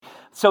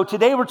So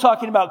today we're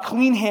talking about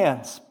clean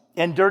hands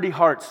and dirty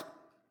hearts.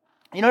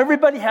 You know,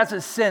 everybody has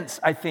a sense,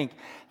 I think,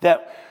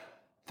 that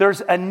there's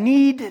a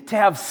need to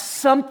have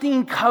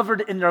something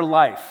covered in their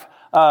life.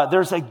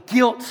 There's a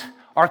guilt.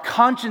 Our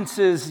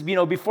consciences, you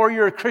know, before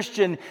you're a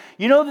Christian,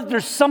 you know that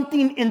there's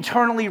something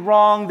internally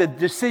wrong, the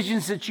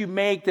decisions that you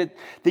make that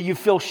you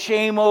feel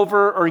shame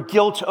over or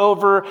guilt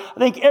over. I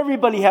think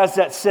everybody has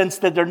that sense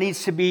that there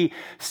needs to be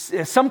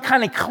some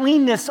kind of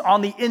cleanness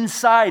on the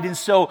inside. And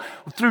so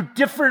through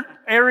different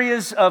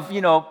areas of, you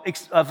know,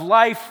 of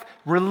life,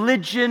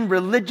 religion,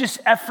 religious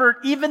effort,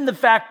 even the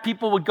fact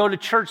people would go to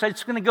church. I'm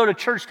just going to go to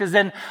church because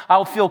then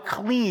I'll feel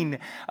clean.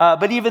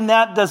 But even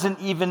that doesn't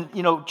even,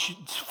 you know,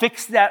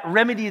 fix that,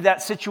 remedy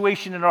that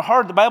situation in our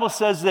heart. The Bible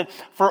says that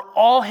for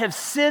all have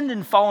sinned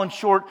and fallen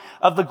short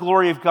of the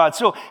glory of God.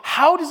 So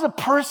how does a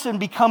person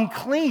become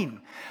clean?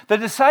 The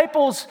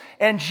disciples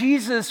and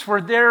Jesus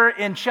were there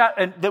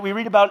that we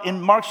read about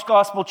in Mark's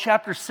Gospel,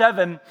 chapter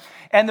 7.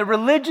 And the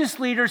religious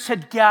leaders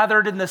had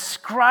gathered, and the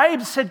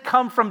scribes had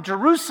come from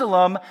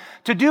Jerusalem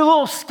to do a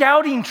little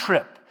scouting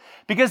trip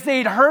because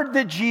they'd heard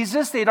that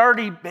Jesus, they'd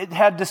already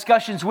had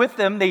discussions with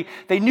them. They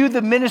knew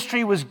the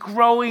ministry was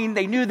growing.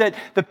 They knew that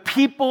the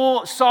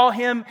people saw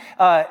him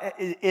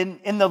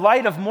in the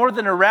light of more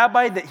than a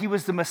rabbi, that he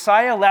was the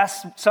Messiah.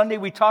 Last Sunday,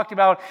 we talked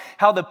about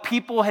how the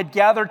people had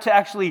gathered to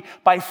actually,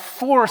 by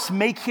force,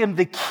 make him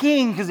the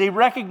king because they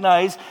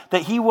recognized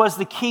that he was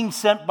the king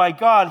sent by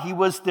God. He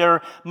was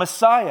their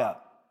Messiah.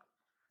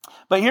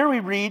 But here we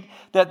read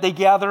that they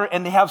gather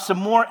and they have some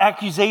more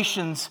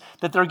accusations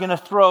that they're going to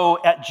throw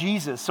at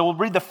Jesus. So we'll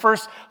read the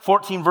first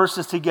 14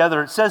 verses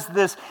together. It says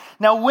this: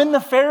 "Now when the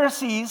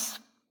Pharisees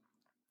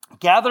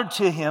gathered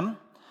to him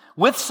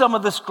with some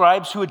of the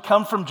scribes who had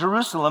come from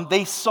Jerusalem,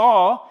 they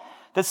saw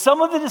that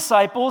some of the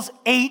disciples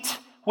ate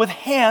with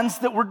hands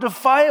that were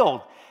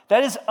defiled,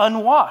 that is,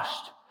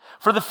 unwashed.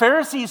 For the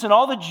Pharisees and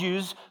all the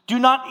Jews do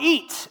not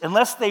eat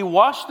unless they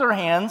wash their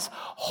hands,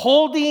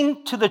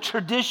 holding to the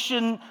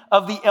tradition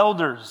of the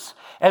elders.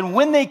 And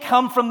when they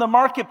come from the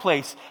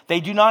marketplace, they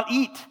do not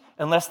eat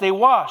unless they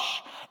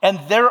wash. And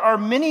there are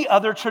many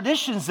other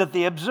traditions that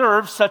they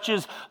observe, such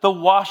as the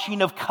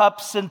washing of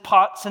cups and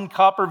pots and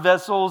copper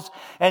vessels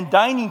and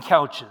dining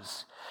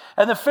couches.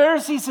 And the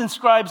Pharisees and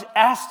scribes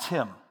asked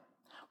him,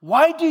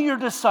 'Why do your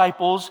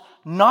disciples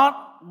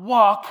not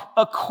walk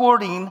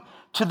according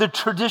to the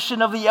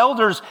tradition of the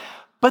elders,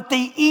 but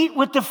they eat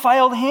with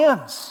defiled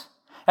hands?'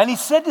 And he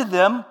said to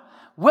them,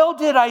 'Well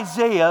did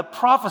Isaiah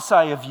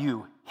prophesy of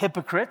you,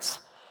 hypocrites,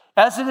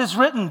 as it is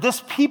written,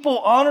 this people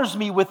honors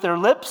me with their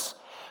lips,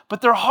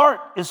 but their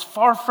heart is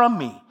far from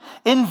me.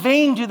 In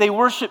vain do they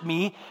worship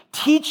me,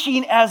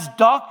 teaching as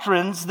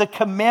doctrines the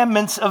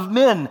commandments of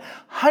men.'"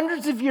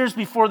 Hundreds of years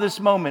before this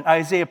moment,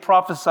 Isaiah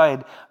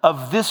prophesied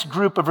of this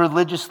group of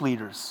religious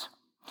leaders.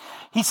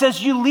 He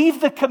says, "You leave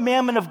the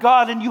commandment of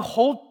God and you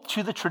hold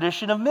to the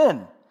tradition of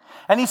men."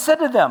 And he said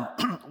to them,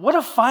 "What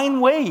a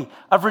fine way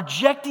of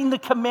rejecting the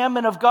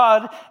commandment of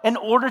God in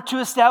order to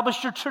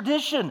establish your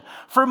tradition.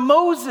 For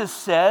Moses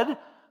said,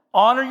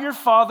 'Honor your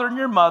father and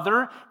your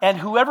mother, and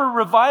whoever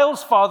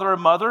reviles father or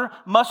mother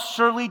must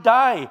surely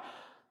die.'"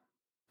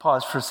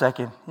 Pause for a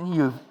second.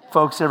 You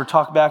folks ever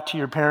talk back to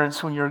your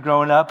parents when you were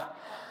growing up?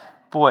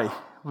 Boy,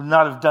 would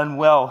not have done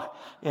well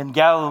in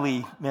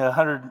Galilee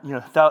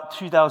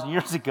 2,000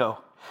 years ago.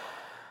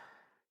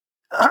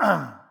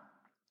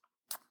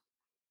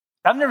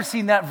 I've never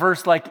seen that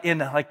verse in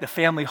the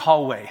family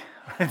hallway,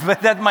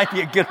 but that might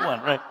be a good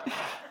one, right?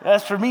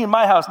 As for me in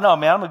my house, no,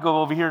 man, I'm going to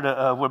go over here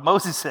to what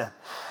Moses said.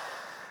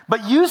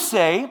 "But you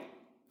say,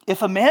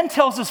 if a man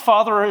tells his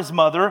father or his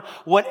mother,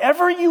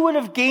 'Whatever you would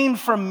have gained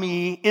from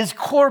me is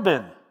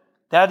Corban,'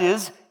 that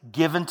is,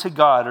 given to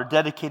God or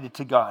dedicated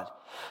to God,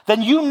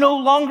 then you no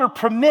longer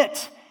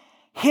permit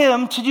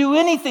him to do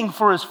anything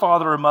for his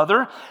father or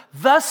mother,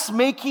 thus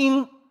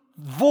making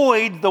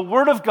void the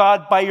word of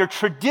God by your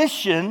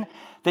tradition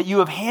that you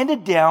have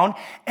handed down,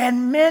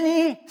 and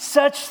many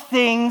such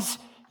things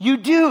you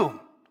do."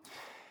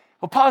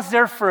 We'll pause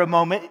there for a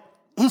moment.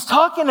 He's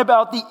talking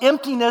about the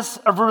emptiness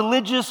of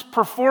religious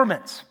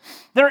performance.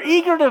 They're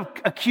eager to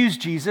accuse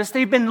Jesus.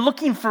 They've been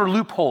looking for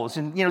loopholes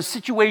and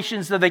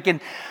situations that they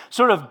can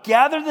sort of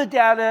gather the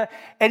data,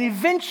 and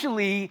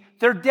eventually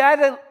their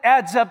data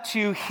adds up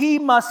to he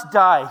must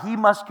die, he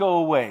must go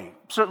away.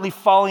 Certainly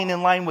falling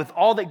in line with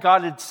all that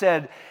God had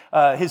said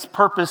his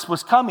purpose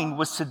was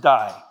to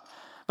die.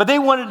 But they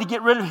wanted to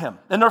get rid of him.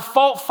 And they're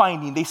fault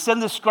finding. They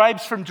send the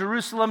scribes from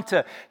Jerusalem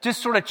to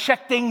just sort of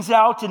check things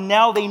out, and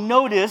now they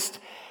noticed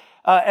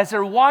as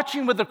they're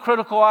watching with a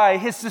critical eye,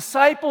 his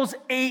disciples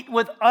ate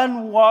with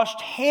unwashed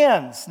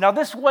hands. Now,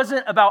 this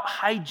wasn't about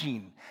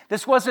hygiene.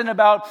 This wasn't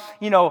about,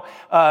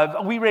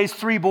 we raised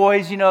 3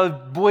 boys,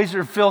 boys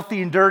are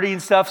filthy and dirty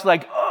and stuff.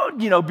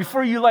 So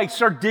before you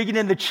start digging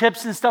in the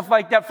chips and stuff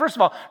like that, first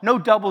of all, no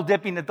double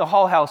dipping at the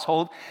Hall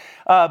household.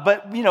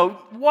 But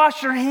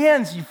wash your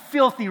hands, you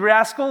filthy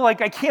rascal. I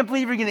can't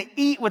believe you're going to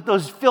eat with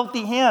those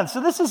filthy hands. So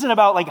this isn't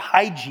about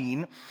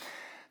hygiene.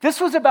 This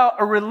was about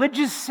a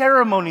religious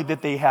ceremony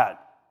that they had.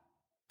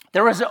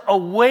 There was a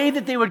way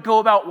that they would go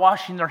about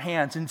washing their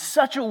hands in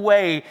such a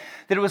way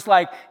that it was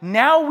like,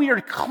 now we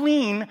are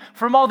clean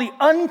from all the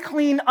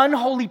unclean,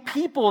 unholy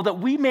people that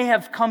we may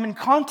have come in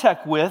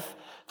contact with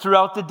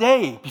throughout the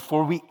day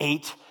before we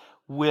ate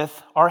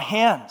with our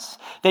hands.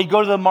 They'd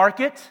go to the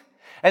market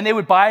and they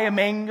would buy a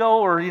mango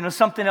or,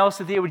 something else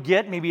that they would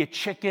get, maybe a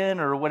chicken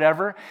or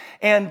whatever.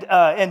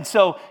 And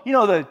so,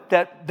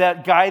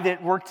 that guy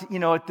that worked,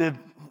 at the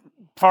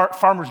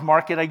farmer's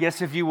market, I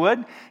guess, if you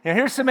would.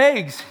 Here's some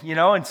eggs,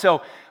 and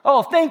so,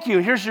 oh, thank you,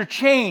 here's your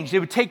change. They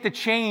would take the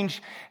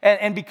change,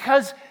 and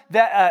because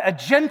that a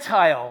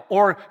Gentile,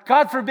 or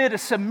God forbid, a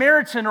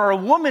Samaritan or a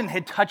woman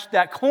had touched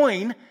that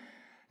coin,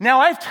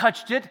 now I've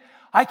touched it,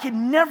 I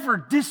can never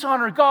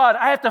dishonor God.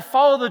 I have to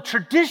follow the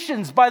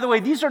traditions. By the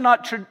way, these are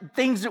not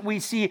things that we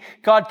see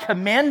God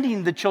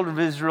commanding the children of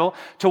Israel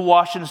to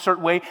wash in a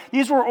certain way.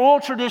 These were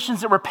oral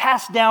traditions that were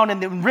passed down in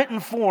the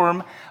written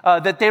form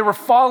that they were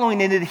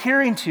following and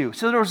adhering to.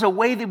 So there was a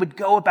way they would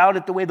go about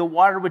it, the way the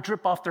water would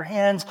drip off their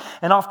hands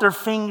and off their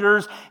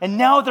fingers, and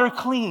now they're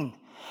clean.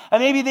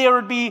 And maybe there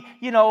would be,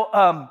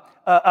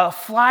 a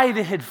fly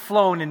that had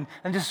flown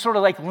and just sort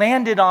of like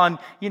landed on,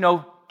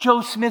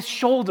 Joe Smith's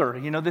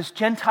shoulder, this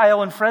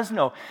Gentile in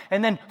Fresno,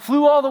 and then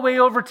flew all the way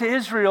over to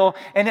Israel,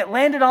 and it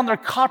landed on their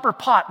copper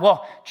pot.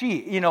 Well,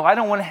 I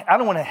don't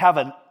want to have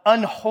an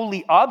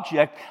unholy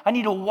object. I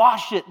need to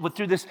wash it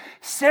through this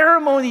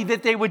ceremony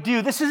that they would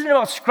do. This isn't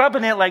about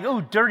scrubbing it like,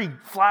 oh, dirty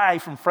fly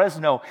from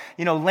Fresno,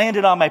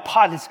 landed on my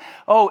pot.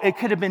 It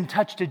could have been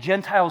touched a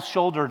Gentile's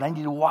shoulder, and I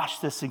need to wash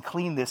this and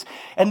clean this.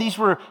 And these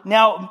were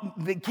now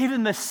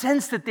given the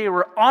sense that they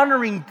were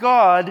honoring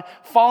God,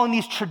 following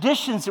these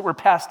traditions that were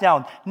passed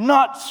down,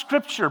 not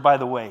scripture, by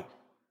the way.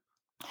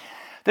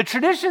 The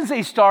traditions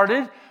they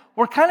started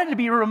were kind of to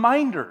be a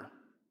reminder.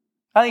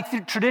 I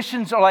think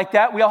traditions are like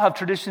that. We all have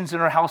traditions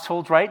in our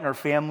households, right? In our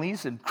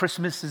families. And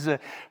Christmas is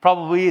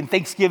probably, and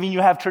Thanksgiving, you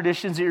have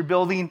traditions that you're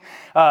building.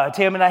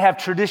 Tam and I have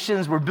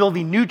traditions. We're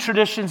building new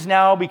traditions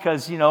now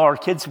because, our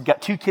kids, we've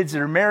got 2 kids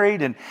that are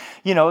married and,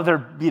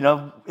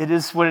 it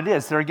is what it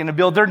is. They're going to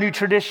build their new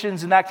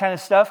traditions and that kind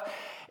of stuff.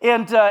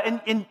 And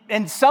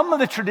some of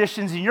the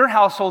traditions in your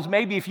households,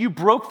 maybe if you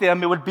broke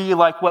them, it would be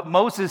like what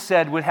Moses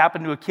said would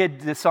happen to a kid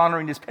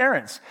dishonoring his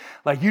parents.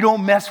 Like, you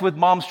don't mess with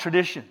mom's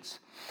traditions.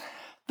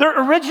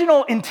 Their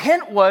original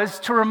intent was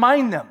to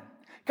remind them,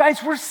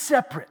 guys, we're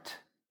separate.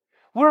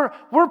 We're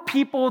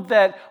people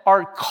that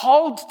are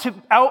called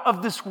out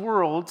of this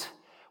world.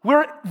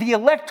 We're the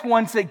elect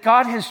ones that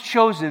God has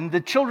chosen,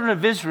 the children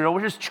of Israel.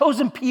 We're his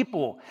chosen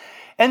people.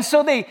 And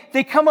so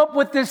they come up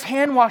with this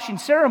hand-washing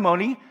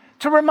ceremony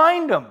to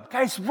remind them,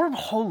 guys, we're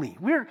holy.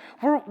 We're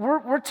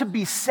to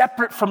be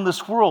separate from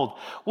this world.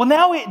 Well,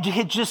 now it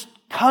had just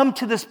come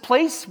to this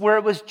place where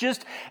it was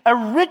just a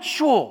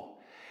ritual.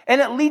 And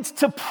it leads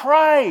to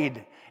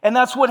pride. And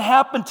that's what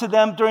happened to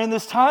them during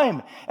this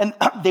time. And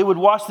they would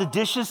wash the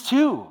dishes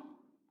too.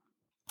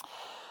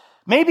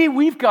 Maybe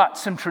we've got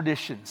some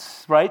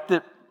traditions, right,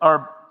 that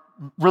are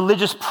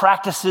religious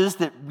practices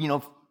that,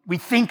 we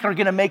think are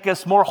going to make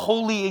us more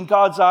holy in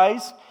God's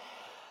eyes.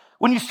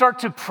 When you start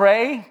to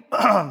pray,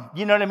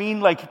 you know what I mean?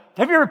 Like,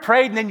 have you ever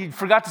prayed and then you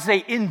forgot to say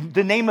in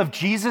the name of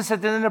Jesus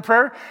at the end of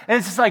prayer? And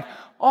it's just like,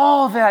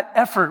 all that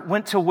effort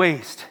went to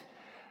waste.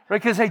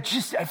 Right, because I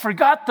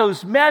forgot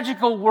those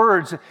magical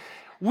words.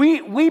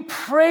 We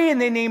pray in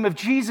the name of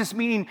Jesus,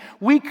 meaning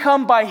we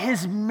come by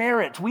his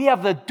merit. We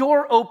have the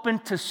door open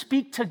to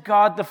speak to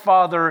God the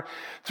Father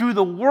through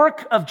the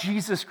work of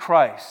Jesus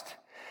Christ.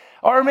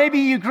 Or maybe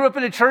you grew up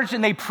in a church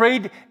and they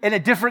prayed in a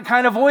different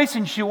kind of voice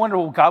and you wonder,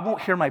 well, God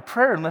won't hear my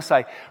prayer unless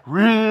I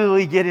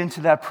really get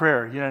into that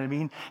prayer. You know what I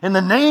mean? In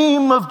the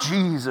name of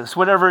Jesus,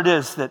 whatever it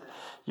is that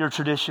your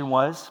tradition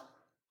was.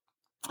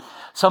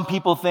 Some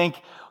people think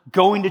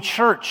going to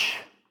church,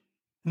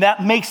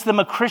 that makes them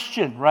a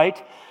Christian,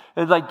 right?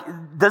 Like,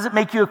 doesn't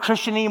make you a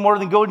Christian any more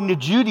than going to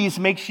Judy's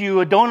makes you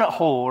a donut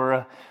hole or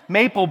a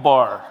maple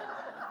bar.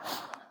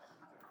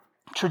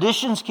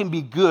 Traditions can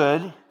be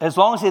good as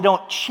long as they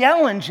don't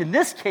challenge, in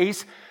this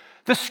case,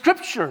 the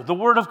scripture, the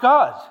word of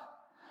God.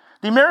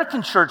 The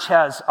American church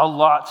has a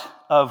lot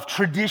of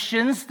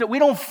traditions that we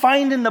don't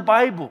find in the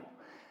Bible.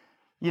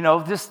 There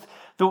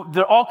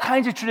are all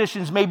kinds of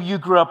traditions maybe you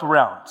grew up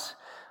around.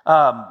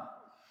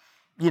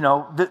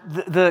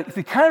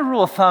 The kind of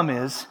rule of thumb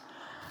is,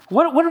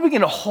 what are we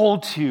going to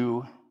hold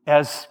to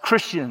as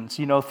Christians?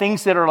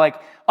 Things that are like,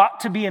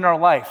 ought to be in our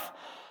life.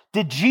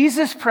 Did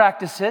Jesus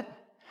practice it?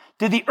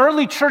 Did the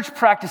early church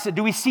practice it?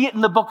 Do we see it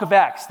in the book of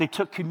Acts? They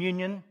took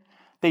communion.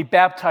 They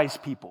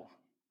baptized people,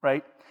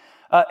 right?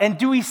 And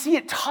do we see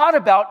it taught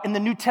about in the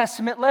New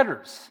Testament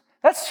letters?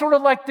 That's sort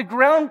of like the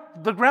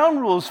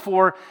ground rules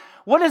for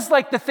what is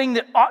like the thing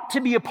that ought to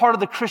be a part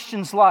of the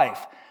Christian's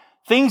life.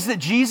 Things that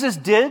Jesus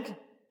did,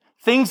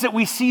 things that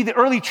we see the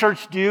early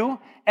church do,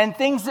 and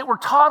things that were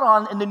taught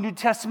on in the New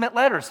Testament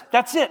letters.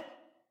 That's it.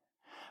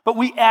 But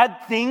we add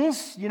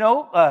things,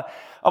 I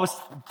was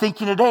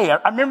thinking today,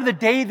 I remember the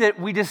day that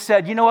we just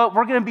said, you know what,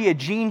 we're going to be a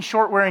jean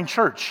short-wearing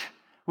church.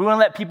 We want to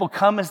let people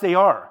come as they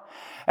are.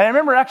 And I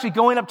remember actually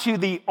going up to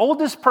the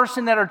oldest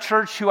person at our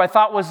church who I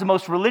thought was the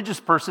most religious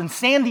person,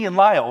 Sandy and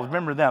Lyle.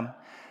 Remember them?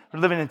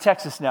 They're living in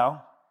Texas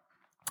now.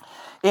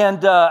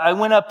 And I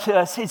went up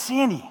to say,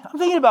 Sandy, I'm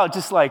thinking about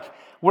just like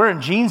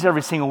wearing jeans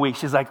every single week.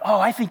 She's like, oh,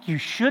 I think you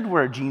should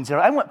wear jeans.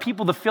 I want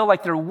people to feel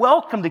like they're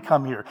welcome to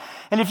come here.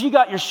 And if you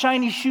got your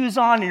shiny shoes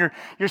on and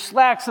your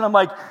slacks, and I'm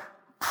like,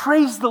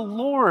 praise the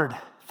Lord.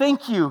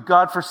 Thank you,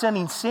 God, for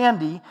sending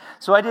Sandy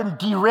so I didn't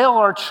derail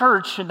our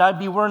church and I'd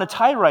be wearing a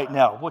tie right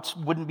now, which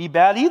wouldn't be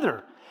bad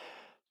either.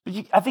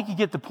 But I think you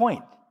get the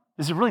point.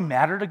 Does it really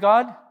matter to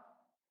God?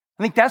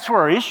 I think that's where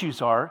our issues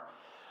are.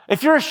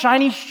 If you're a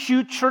shiny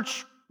shoe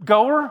church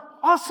goer,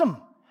 awesome.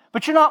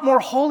 But you're not more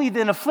holy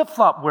than a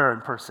flip-flop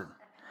wearing person.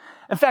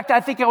 In fact, I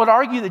think I would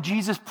argue that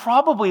Jesus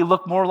probably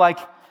looked more like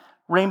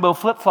rainbow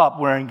flip-flop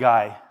wearing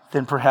guy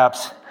than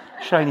perhaps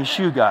shiny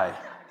shoe guy.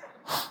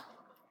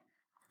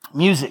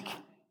 Music.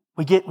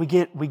 We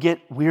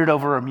get weird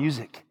over our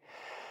music.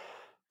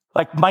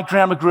 Like my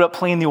grandma grew up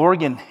playing the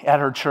organ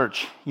at her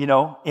church,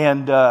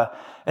 and then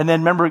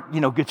remember,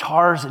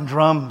 guitars and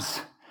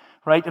drums,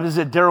 right? It was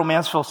a Daryl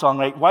Mansfield song,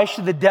 right? Why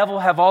should the devil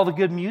have all the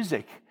good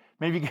music?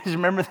 Maybe you guys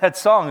remember that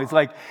song. It's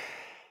like,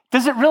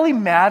 does it really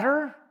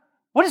matter?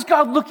 What is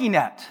God looking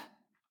at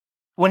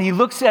when he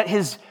looks at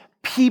his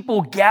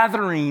people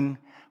gathering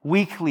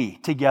weekly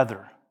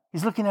together?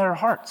 He's looking at our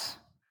hearts.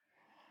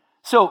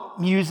 So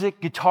music,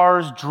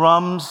 guitars,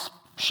 drums,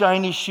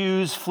 shiny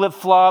shoes,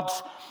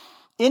 flip-flops,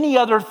 any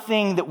other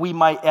thing that we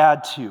might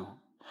add to.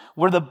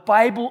 Where the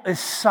Bible is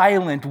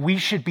silent, we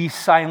should be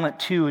silent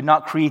too and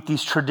not create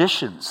these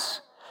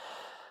traditions.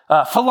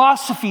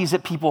 Philosophies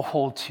that people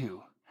hold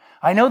to.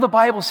 I know the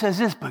Bible says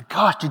this, but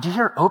gosh, did you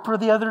hear Oprah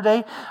the other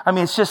day? I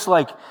mean, it's just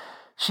like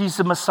she's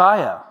the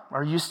Messiah,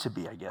 or used to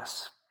be, I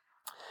guess.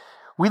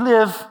 We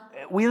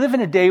live in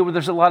a day where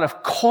there's a lot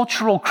of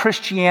cultural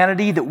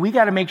Christianity that we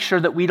got to make sure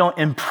that we don't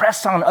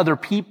impress on other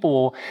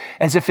people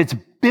as if it's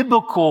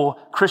biblical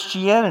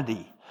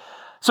Christianity.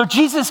 So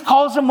Jesus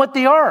calls them what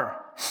they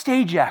are,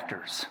 stage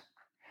actors.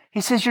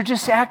 He says, you're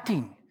just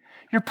acting.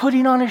 You're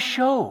putting on a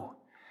show.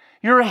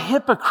 You're a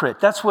hypocrite.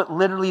 That's what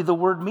literally the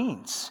word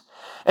means.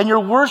 And your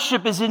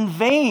worship is in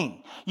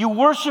vain. You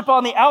worship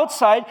on the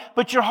outside,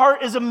 but your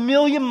heart is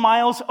 1,000,000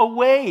 miles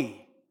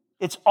away.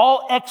 It's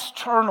all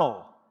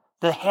external.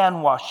 The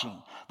hand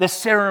washing, the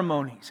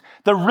ceremonies,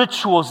 the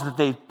rituals that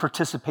they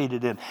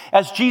participated in.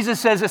 As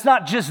Jesus says, it's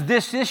not just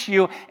this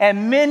issue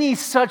and many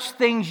such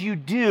things you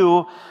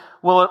do.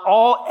 Well, it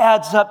all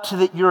adds up to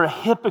that you're a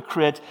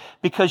hypocrite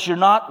because you're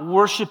not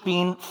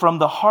worshiping from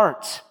the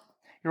heart.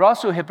 You're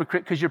also a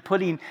hypocrite because you're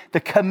putting the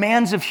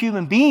commands of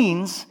human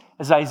beings,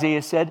 as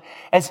Isaiah said,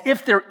 as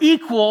if they're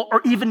equal or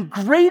even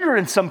greater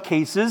in some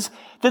cases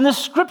than the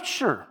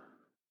scripture.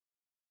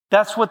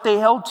 That's what they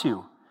held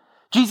to.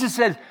 Jesus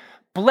said,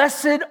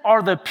 blessed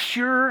are the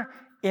pure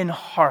in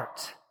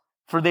heart,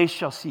 for they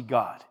shall see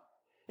God.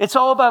 It's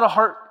all about a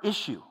heart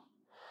issue,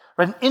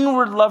 right? An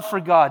inward love for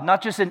God,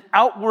 not just an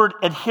outward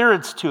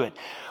adherence to it.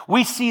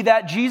 We see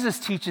that Jesus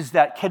teaches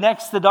that,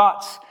 connects the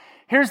dots.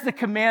 Here's the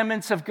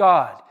commandments of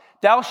God.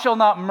 Thou shalt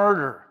not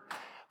murder.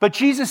 But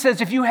Jesus says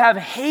if you have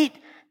hate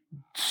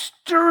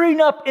stirring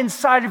up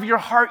inside of your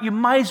heart, you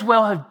might as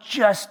well have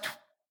just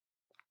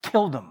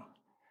killed them,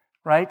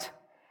 right?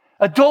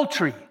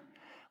 Adultery.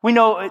 We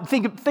know,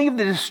 think of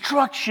the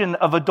destruction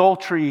of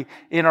adultery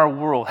in our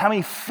world. How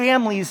many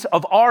families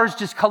of ours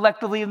just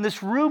collectively in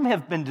this room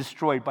have been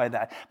destroyed by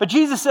that? But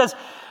Jesus says,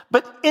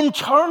 but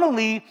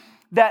internally,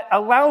 that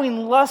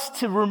allowing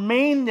lust to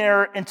remain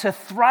there and to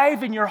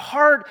thrive in your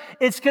heart,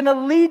 it's going to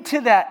lead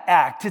to that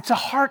act. It's a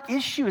heart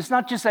issue. It's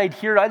not just I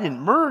didn't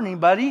murder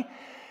anybody.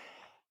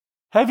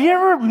 Have you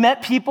ever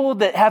met people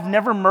that have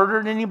never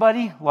murdered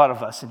anybody? A lot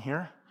of us in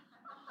here.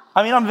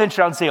 I mean, I'm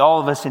venturing out and say all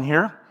of us in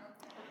here.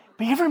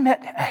 But you ever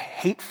met a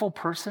hateful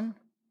person?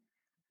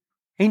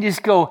 And you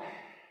just go,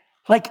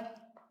 like,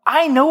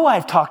 I know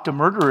I've talked to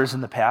murderers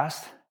in the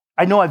past.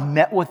 I know I've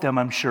met with them,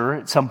 I'm sure,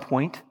 at some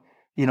point,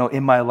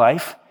 in my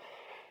life.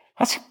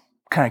 That's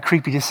kind of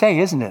creepy to say,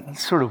 isn't it?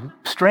 It's sort of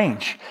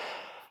strange.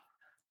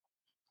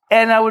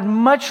 And I would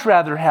much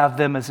rather have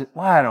them as,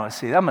 I don't want to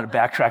say that. I'm going to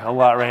backtrack a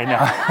lot right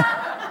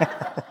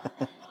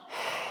now.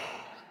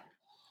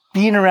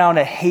 Being around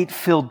a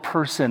hate-filled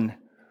person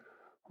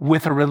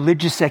with a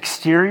religious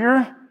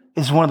exterior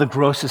is one of the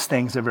grossest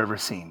things I've ever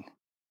seen,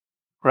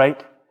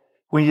 right?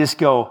 When you just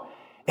go,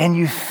 and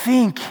you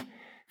think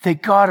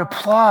that God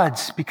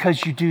applauds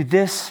because you do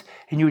this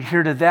and you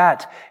adhere to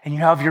that, and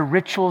you have your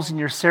rituals and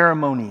your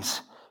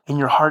ceremonies, and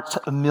your heart's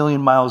 1,000,000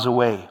 miles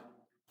away.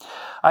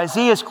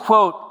 Isaiah's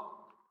quote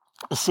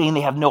is saying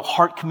they have no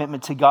heart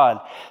commitment to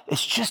God.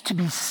 It's just to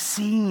be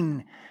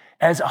seen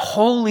as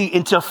holy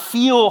and to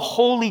feel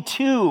holy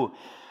too.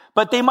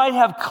 But they might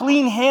have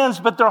clean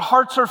hands, but their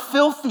hearts are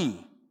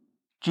filthy,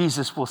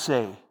 Jesus will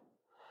say.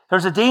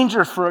 There's a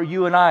danger for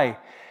you and I.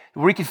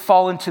 We could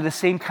fall into the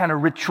same kind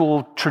of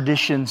ritual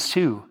traditions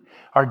too.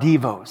 Our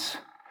devos,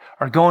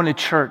 our going to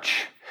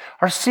church,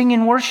 our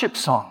singing worship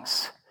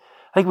songs.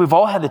 I think we've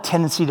all had the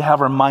tendency to have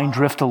our mind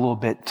drift a little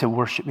bit to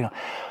worship.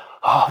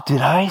 oh,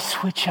 did I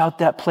switch out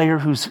that player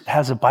who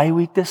has a bye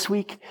week this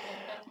week?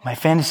 My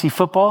fantasy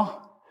football?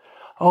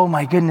 Oh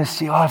my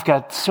goodness, I've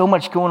got so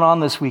much going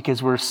on this week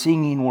as we're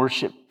singing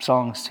worship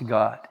songs to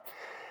God.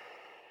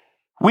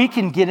 We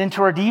can get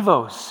into our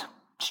devos.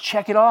 Just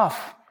check it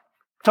off.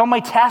 It's on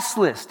my task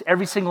list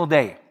every single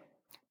day.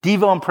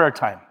 Devo and prayer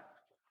time.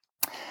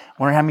 I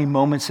wonder how many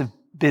moments have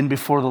been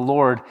before the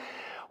Lord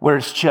where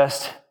it's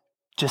just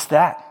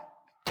that,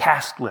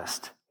 task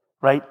list,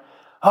 right?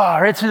 Oh,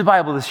 I read through the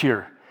Bible this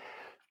year.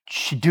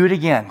 Should do it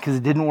again because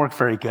it didn't work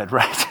very good,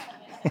 right?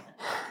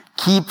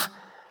 Keep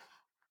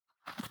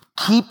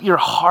your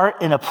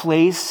heart in a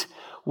place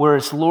where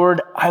it's,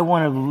 Lord, I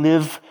want to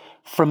live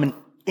from an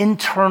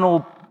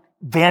internal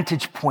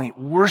vantage point,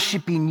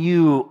 worshiping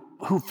you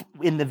who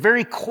in the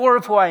very core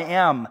of who I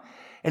am,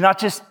 and not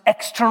just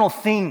external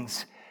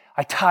things.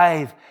 I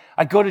tithe,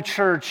 I go to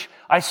church,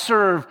 I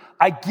serve,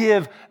 I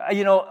give,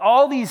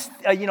 all these,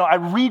 I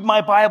read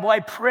my Bible, I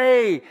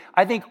pray.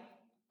 I think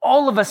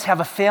all of us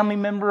have a family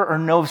member or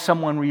know of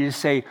someone where you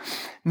just say,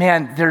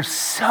 man, there's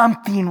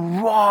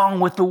something wrong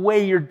with the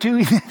way you're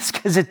doing this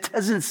because it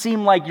doesn't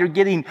seem like you're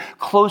getting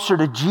closer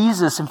to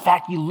Jesus. In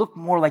fact, you look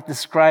more like the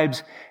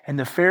scribes and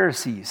the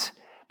Pharisees.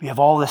 We have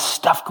all this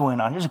stuff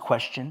going on. Here's a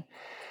question.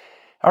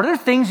 Are there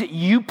things that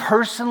you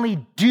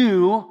personally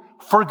do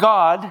for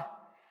God,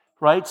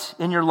 right,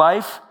 in your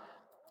life,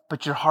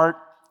 but your heart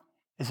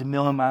is a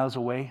million miles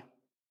away?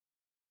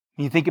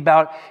 Can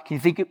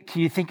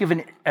you think of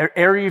an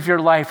area of your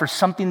life or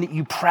something that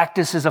you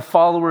practice as a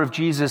follower of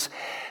Jesus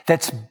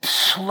that's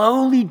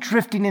slowly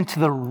drifting into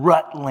the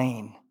rut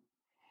lane?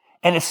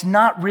 And it's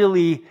not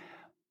really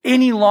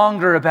any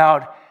longer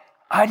about,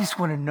 I just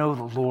want to know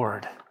the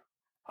Lord.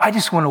 I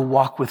just want to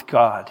walk with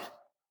God.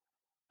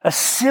 A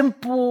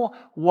simple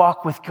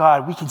walk with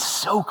God. We can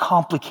so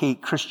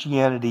complicate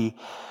Christianity.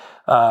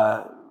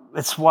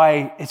 It's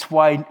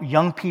why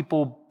young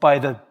people by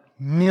the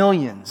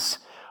millions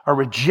are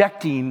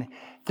rejecting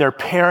their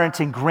parents'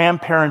 and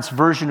grandparents'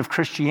 version of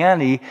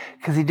Christianity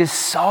because they just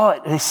saw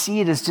it. They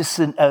see it as just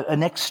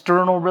an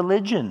external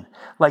religion,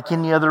 like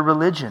any other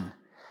religion.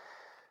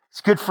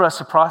 It's good for us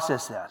to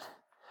process that.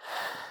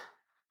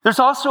 There's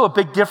also a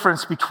big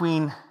difference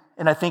between,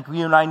 and I think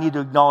you and I need to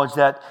acknowledge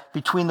that,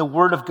 between the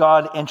Word of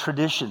God and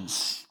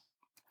traditions.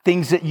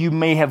 Things that you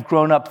may have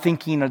grown up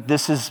thinking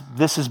this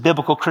is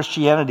biblical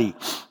Christianity.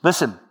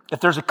 Listen,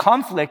 if there's a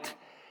conflict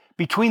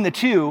between the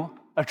two,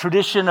 a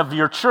tradition of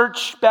your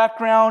church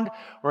background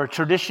or a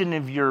tradition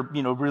of your,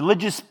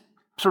 religious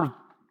sort of,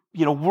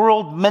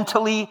 world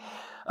mentally,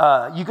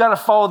 you got to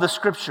follow the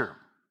scripture.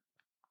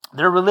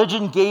 Their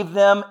religion gave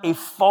them a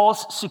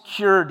false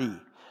security.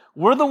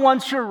 We're the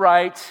ones who are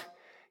right,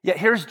 yet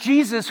here's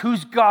Jesus,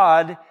 who's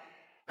God,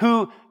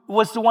 who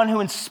was the one who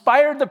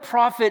inspired the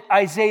prophet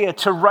Isaiah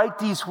to write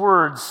these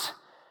words,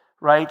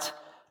 right?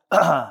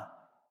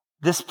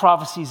 This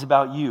prophecy is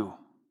about you.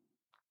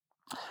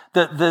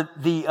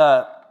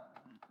 The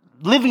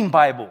Living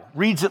Bible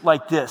reads it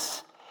like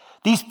this.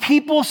 These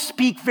people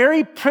speak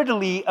very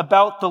prettily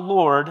about the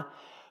Lord,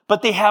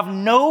 but they have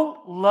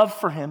no love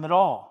for him at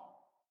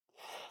all.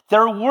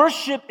 Their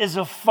worship is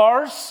a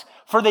farce,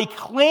 for they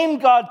claim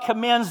God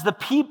commands the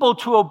people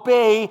to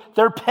obey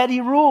their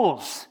petty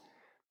rules.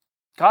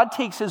 God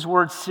takes his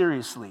word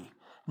seriously.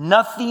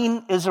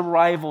 Nothing is a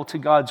rival to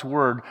God's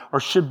word or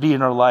should be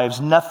in our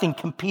lives. Nothing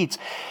competes.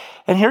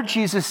 And here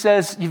Jesus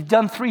says, you've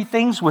done three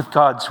things with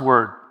God's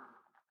word.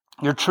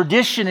 Your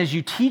tradition is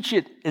you teach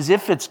it as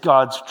if it's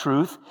God's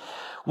truth.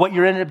 What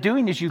you're ended up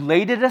doing is you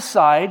laid it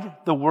aside,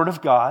 the word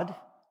of God,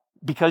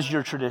 because of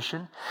your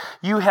tradition.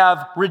 You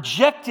have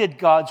rejected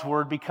God's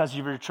word because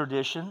of your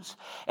traditions.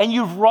 And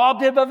you've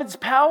robbed it of its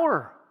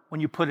power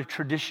when you put a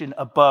tradition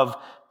above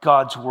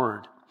God's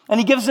word. And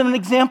he gives them an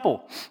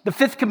example. The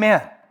fifth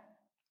command.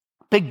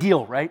 Big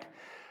deal, right?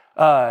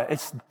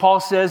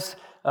 Paul says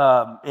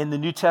in the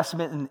New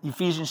Testament in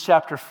Ephesians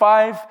chapter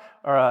 5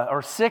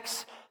 or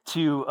 6,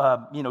 to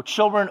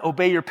children,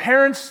 obey your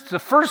parents. It's the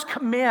first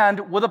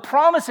command with a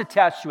promise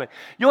attached to it.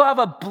 You'll have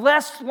a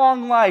blessed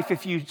long life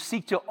if you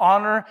seek to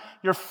honor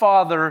your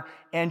father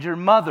and your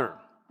mother.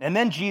 And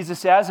then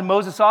Jesus adds, and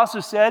Moses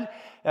also said,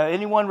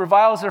 anyone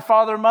reviles their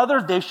father or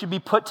mother, they should be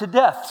put to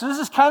death. So this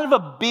is kind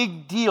of a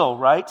big deal,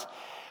 right?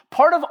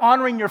 Part of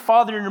honoring your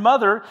father and your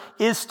mother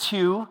is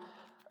to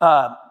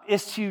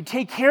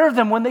take care of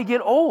them when they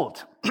get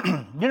old. You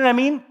know what I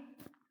mean?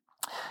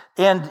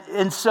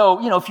 And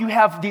so, if you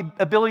have the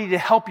ability to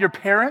help your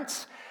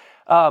parents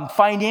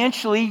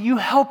financially, you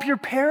help your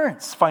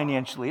parents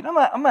financially. And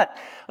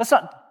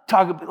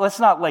let's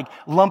not like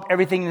lump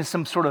everything into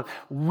some sort of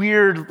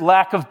weird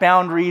lack of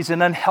boundaries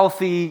and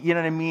unhealthy, you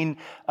know what I mean?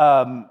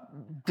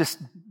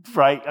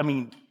 Right? I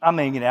mean, I'm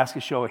not even going to ask a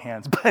show of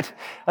hands, but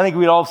I think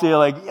we'd all say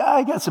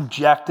I got some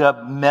jacked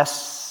up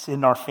mess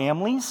in our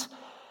families.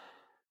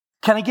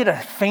 Can I get a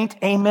faint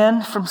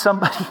amen from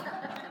somebody?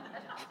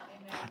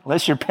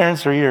 Unless your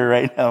parents are here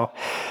right now.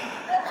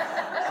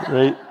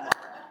 Right?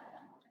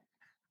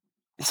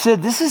 It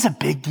said, this is a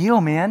big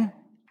deal, man.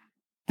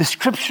 The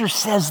scripture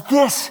says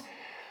this,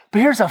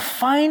 but here's a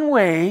fine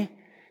way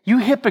you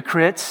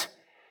hypocrites,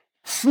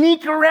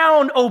 sneak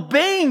around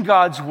obeying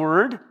God's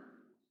word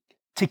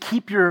to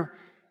keep your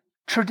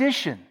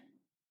tradition.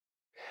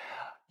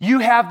 You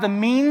have the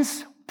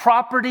means,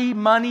 property,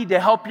 money to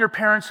help your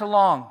parents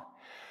along.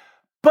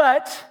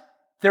 But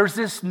there's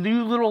this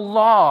new little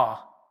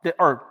law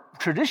or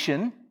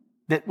tradition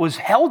that was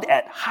held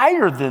at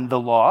higher than the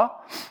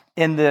law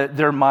in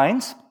their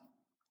minds,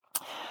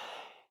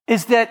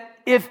 is that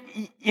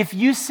if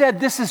you said,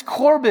 this is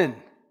Corban,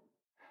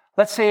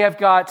 let's say I've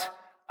got,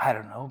 I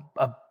don't know,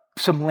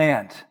 some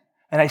land,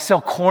 and I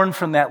sell corn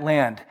from that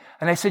land.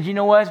 And I said, you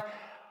know what,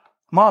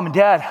 Mom and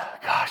Dad,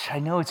 gosh, I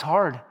know it's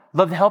hard.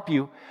 Love to help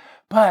you.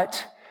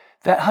 But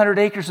that 100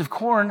 acres of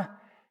corn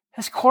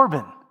is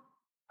Corban.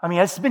 I mean,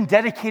 it's been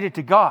dedicated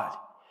to God.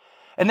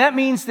 And that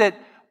means that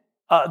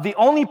the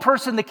only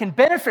person that can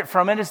benefit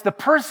from it is the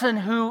person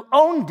who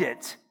owned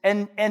it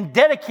and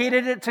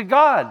dedicated it to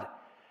God.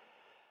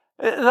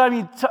 I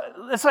mean,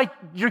 it's like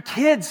your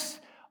kids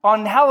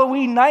on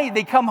Halloween night,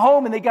 they come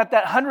home and they got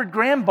that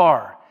 100-gram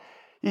bar.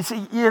 You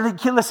say,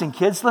 listen,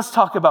 kids, let's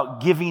talk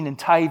about giving and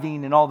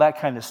tithing and all that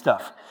kind of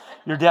stuff.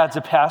 Your dad's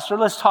a pastor.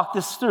 Let's talk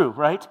this through,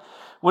 right?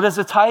 What is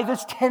a tithe?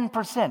 It's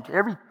 10%.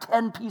 Every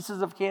 10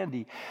 pieces of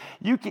candy.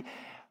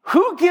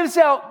 Who gives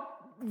out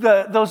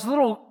those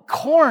little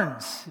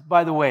corns,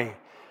 by the way?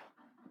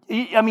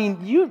 I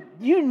mean,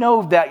 you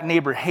know that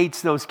neighbor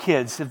hates those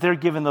kids if they're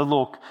given the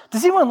little...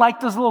 Does anyone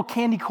like those little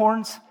candy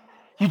corns?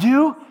 You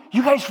do?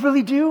 You guys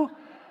really do?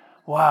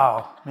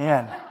 Wow,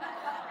 man.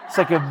 It's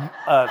like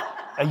a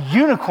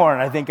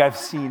unicorn I think I've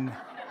seen.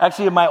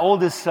 Actually, my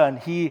oldest son,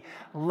 he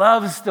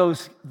loves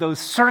those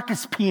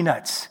circus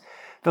peanuts.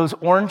 Those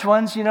orange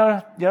ones, you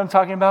know what I'm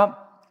talking about?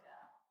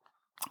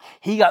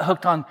 He got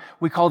hooked on,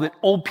 we called it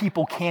old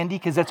people candy,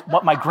 because that's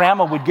what my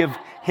grandma would give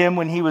him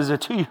when he was a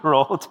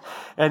 2-year-old.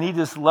 And he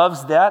just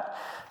loves that.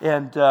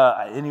 And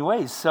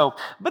anyways,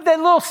 but that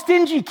little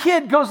stingy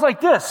kid goes like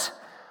this.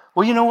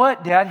 Well, you know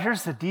what, Dad?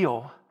 Here's the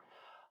deal.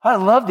 I'd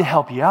love to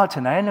help you out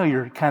tonight. I know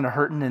you're kind of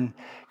hurting and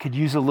could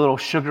use a little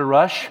sugar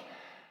rush.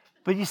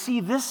 But you see,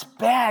 this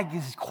bag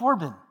is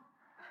Corban.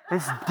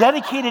 It's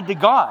dedicated to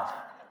God.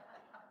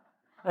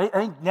 I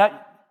think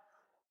that,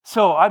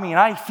 so, I mean,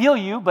 I feel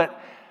you, but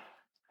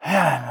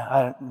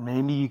man,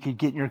 maybe you could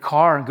get in your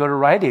car and go to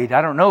Rite Aid.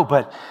 I don't know,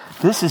 but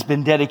this has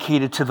been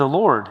dedicated to the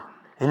Lord.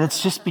 And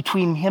it's just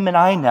between him and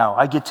I now.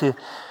 I get to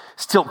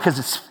still, because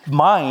it's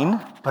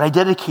mine, but I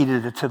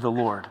dedicated it to the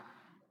Lord.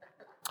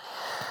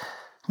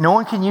 No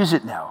one can use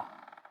it now.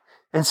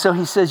 And so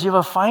he says, you have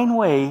a fine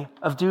way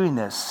of doing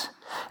this.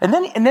 And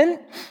then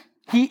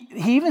he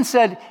even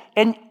said,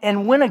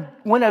 and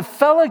when a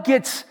fella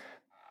gets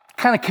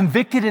kind of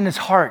convicted in his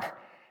heart,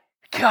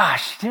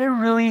 gosh, did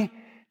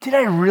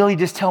I really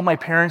just tell my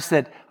parents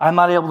that I'm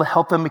not able to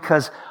help them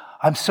because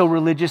I'm so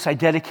religious, I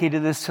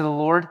dedicated this to the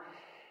Lord?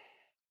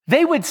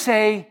 They would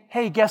say,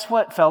 hey, guess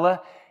what,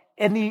 fella?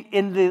 In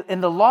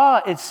the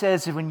law, it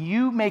says that when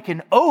you make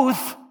an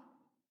oath,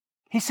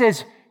 he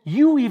says,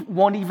 you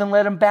won't even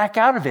let them back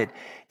out of it.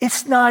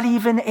 It's not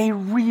even a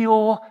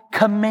real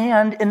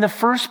command in the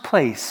first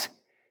place,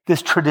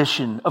 this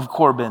tradition of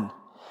Corban.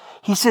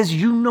 He says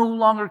you no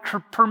longer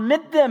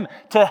permit them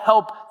to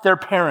help their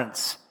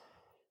parents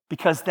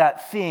because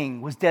that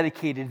thing was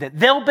dedicated, that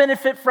they'll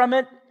benefit from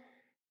it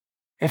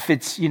if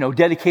it's,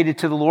 dedicated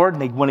to the Lord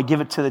and they want to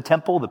give it to the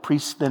temple, the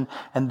priests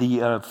and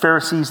the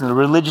Pharisees and the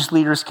religious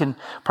leaders can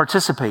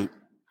participate.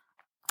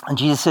 And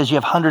Jesus says you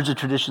have hundreds of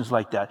traditions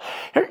like that.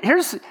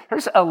 Here's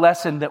a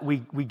lesson that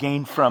we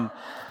gain from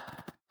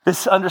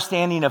this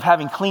understanding of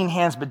having clean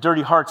hands but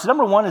dirty hearts.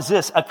 Number one is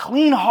this: a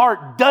clean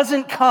heart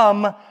doesn't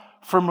come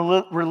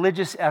from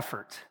religious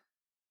effort.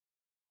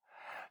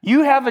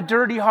 You have a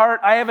dirty heart,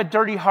 I have a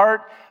dirty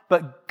heart,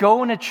 but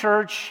going to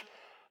church,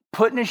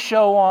 putting a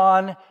show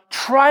on,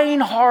 trying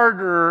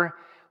harder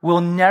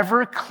will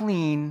never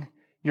clean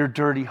your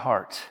dirty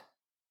heart.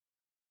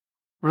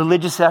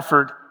 Religious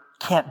effort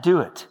can't do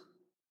it.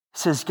 It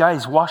says,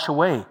 guys, wash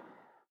away.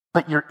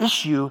 But your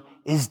issue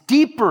is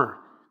deeper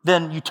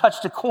than you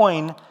touched a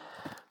coin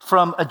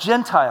from a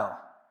Gentile.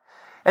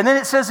 And then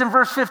it says in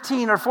verse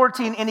 15 or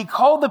 14, and he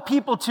called the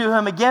people to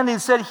him again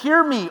and said,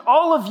 hear me,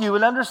 all of you,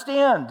 and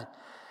understand.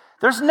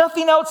 There's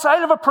nothing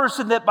outside of a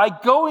person that by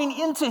going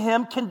into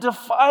him can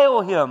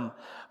defile him.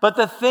 But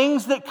the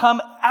things that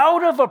come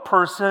out of a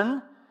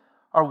person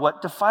are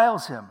what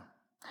defiles him.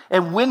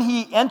 And when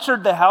he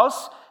entered the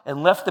house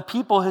and left the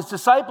people, his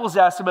disciples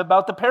asked him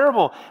about the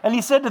parable. And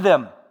he said to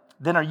them,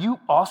 then are you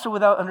also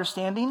without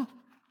understanding?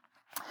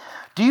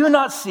 Do you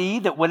not see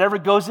that whatever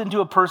goes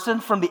into a person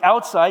from the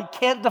outside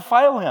can't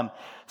defile him,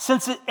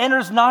 since it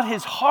enters not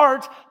his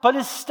heart, but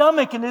his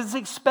stomach and is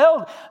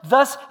expelled?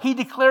 Thus he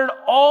declared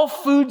all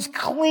foods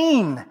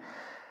clean.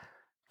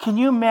 Can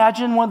you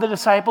imagine one of the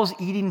disciples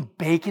eating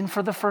bacon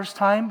for the first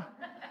time?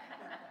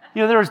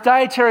 There was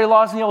dietary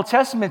laws in the Old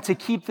Testament to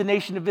keep the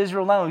nation of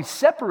Israel not only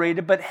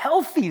separated, but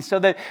healthy so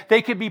that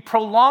they could be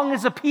prolonged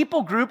as a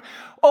people group.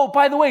 Oh,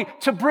 by the way,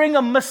 to bring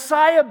a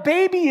Messiah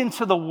baby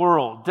into the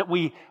world that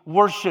we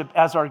worship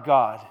as our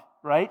God,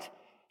 right?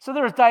 So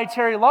there was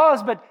dietary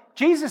laws, but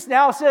Jesus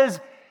now says,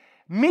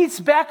 meat's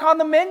back on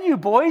the menu,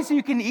 boys.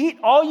 You can eat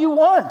all you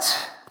want.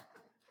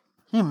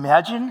 Can you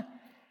imagine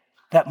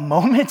that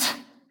moment?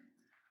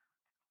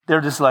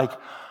 They're just like,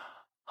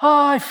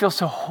 oh, I feel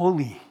so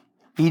holy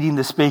eating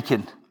this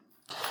bacon.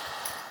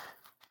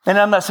 And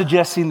I'm not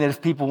suggesting that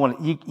if people want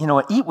to eat,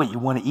 eat what you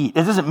want to eat.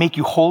 It doesn't make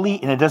you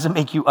holy and it doesn't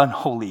make you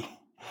unholy.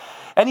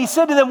 And he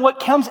said to them, what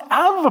comes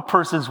out of a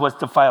person is what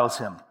defiles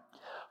him.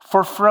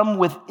 For from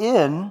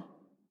within,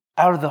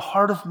 out of the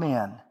heart of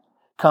man,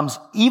 comes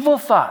evil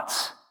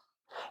thoughts.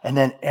 And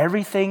then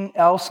everything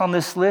else on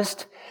this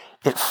list,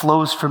 it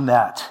flows from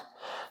that.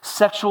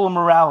 Sexual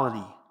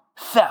immorality,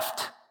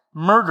 theft,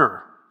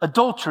 murder,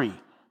 adultery,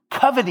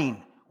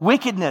 coveting,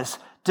 wickedness,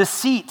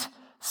 deceit,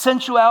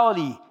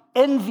 sensuality,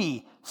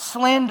 envy,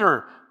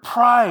 slander,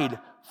 pride,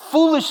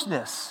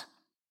 foolishness.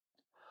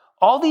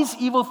 All these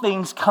evil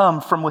things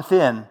come from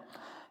within,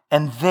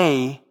 and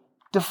they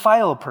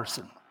defile a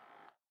person.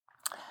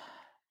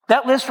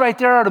 That list right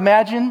there, I'd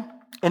imagine,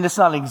 and it's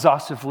not an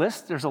exhaustive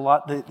list. There's a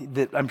lot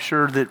that I'm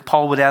sure that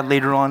Paul would add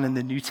later on in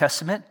the New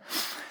Testament.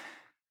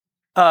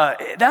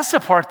 That's the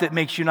part that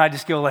makes you and I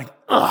just go like,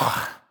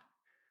 ugh.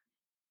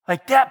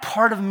 Like that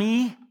part of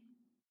me,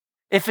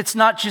 if it's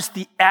not just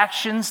the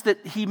actions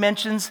that he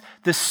mentions,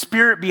 the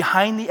spirit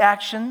behind the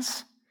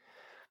actions,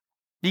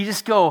 you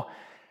just go,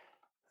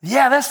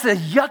 yeah, that's the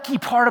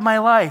yucky part of my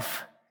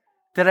life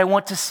that I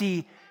want to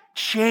see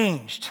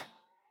changed.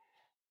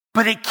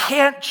 But it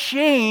can't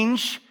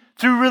change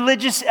through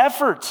religious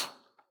effort.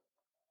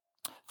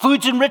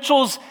 Foods and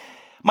rituals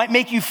might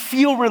make you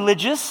feel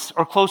religious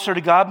or closer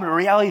to God, but in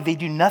reality, they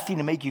do nothing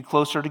to make you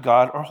closer to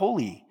God or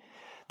holy.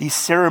 These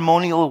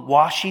ceremonial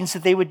washings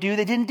that they would do,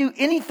 they didn't do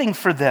anything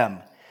for them.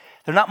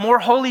 They're not more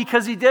holy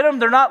because he did them.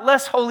 They're not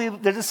less holy,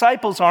 the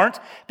disciples aren't,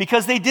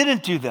 because they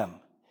didn't do them.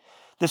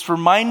 This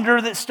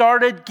reminder that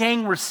started,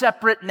 gang, we're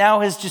separate, now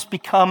has just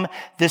become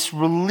this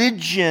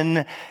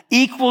religion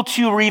equal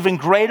to or even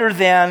greater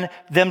than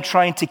them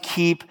trying to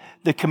keep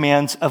the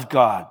commands of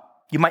God.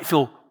 You might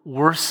feel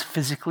worse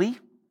physically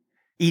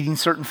eating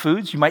certain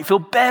foods. You might feel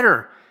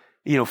better,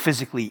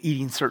 physically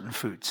eating certain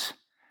foods,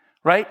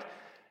 right?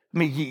 I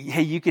mean,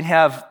 you can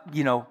have,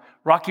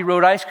 Rocky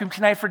Road ice cream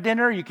tonight for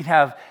dinner. You can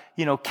have,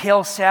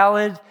 kale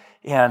salad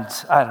and,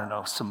 I don't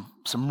know,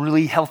 some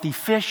really healthy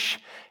fish.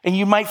 And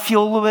you might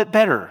feel a little bit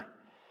better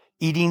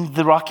eating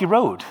the Rocky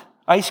Road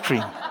ice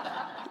cream.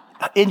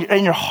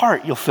 In your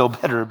heart, you'll feel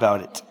better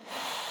about it.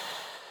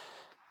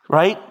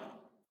 Right?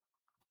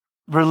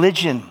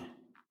 Religious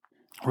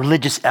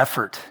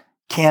effort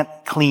can't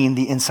clean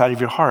the inside of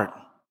your heart.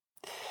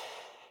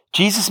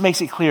 Jesus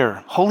makes it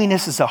clear,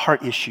 holiness is a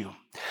heart issue.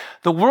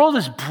 The world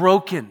is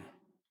broken.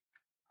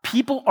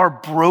 People are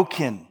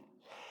broken.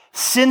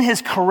 Sin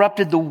has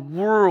corrupted the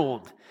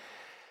world.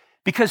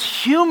 Because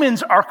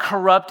humans are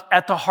corrupt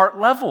at the heart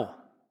level.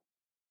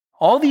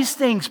 All these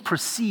things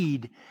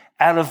proceed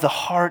out of the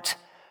heart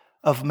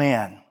of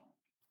man.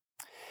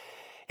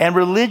 And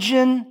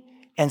religion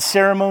and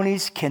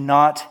ceremonies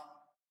cannot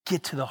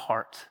get to the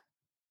heart.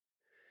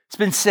 It's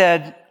been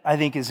said, I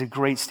think is a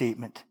great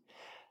statement.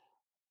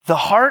 The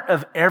heart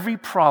of every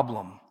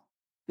problem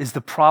is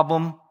the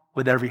problem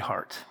with every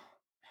heart.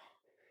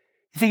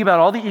 You think about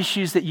all the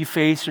issues that you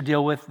face or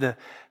deal with,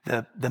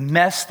 the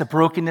mess, the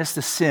brokenness,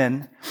 the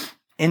sin,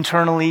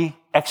 internally,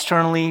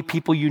 externally,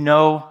 people you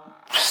know,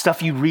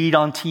 stuff you read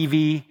on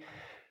TV,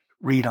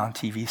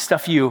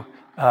 stuff you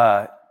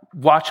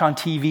watch on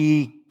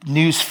TV,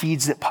 news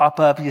feeds that pop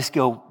up, you just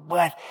go,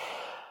 what?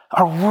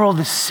 Our world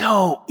is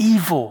so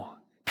evil.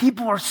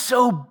 People are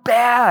so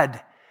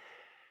bad.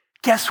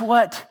 Guess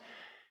what?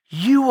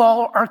 You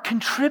all are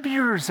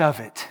contributors of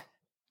it,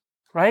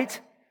 right?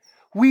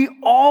 We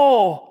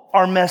all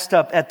are messed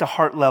up at the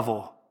heart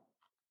level.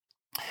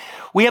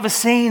 We have a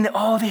saying that,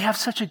 oh, they have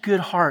such a good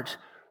heart.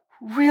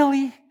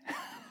 Really?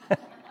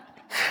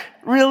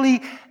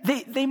 Really?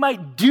 They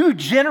might do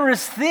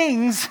generous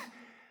things,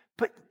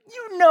 but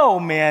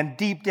man,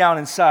 deep down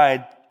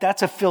inside,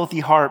 that's a filthy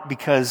heart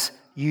because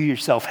you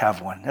yourself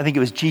have one. I think it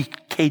was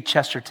G.K.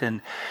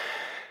 Chesterton.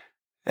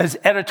 His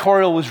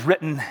editorial was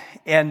written,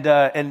 and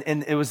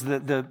it was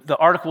the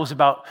article was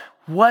about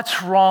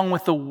what's wrong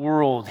with the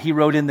world. He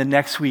wrote in the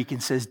next week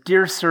and says,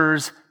 "Dear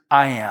sirs,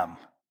 I am."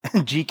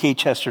 G.K.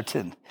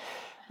 Chesterton.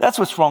 That's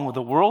what's wrong with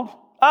the world.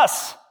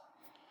 Us.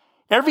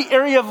 Every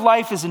area of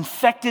life is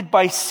infected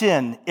by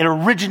sin. It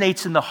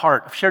originates in the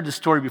heart. I've shared this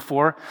story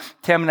before.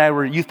 Tam and I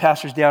were youth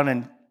pastors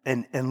down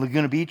in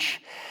Laguna Beach.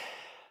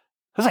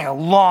 It was like a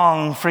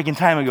long freaking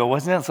time ago,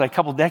 wasn't it? It's like a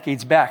couple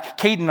decades back.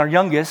 Caden, our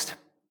youngest,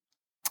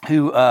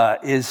 who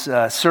is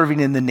serving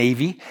in the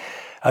Navy,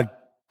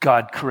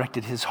 God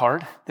corrected his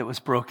heart that was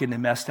broken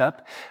and messed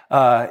up.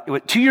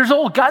 2 years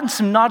old, got in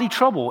some naughty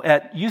trouble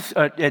at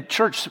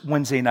church on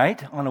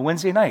a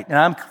Wednesday night. And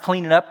I'm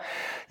cleaning up,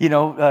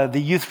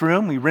 the youth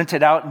room. We rent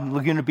it out in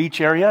Laguna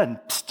Beach area and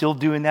still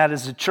doing that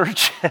as a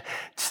church,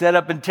 set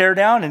up and tear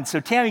down. And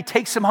so Tammy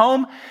takes him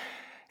home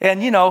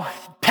and,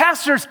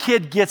 pastor's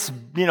kid gets,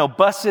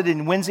 busted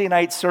in Wednesday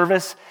night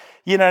service.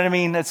 You know what I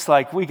mean? It's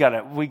like, we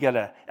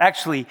gotta,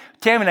 actually,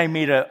 Tam and I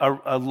made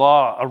a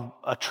law,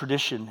 a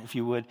tradition, if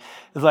you would.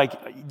 It's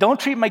like, don't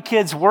treat my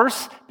kids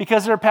worse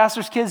because they're a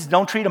pastor's kids.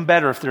 Don't treat them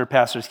better if they're a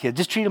pastor's kid.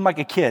 Just treat them like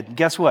a kid. And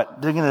guess what?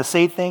 They're going to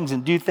say things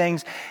and do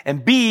things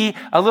and be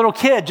a little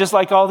kid just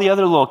like all the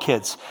other little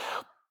kids.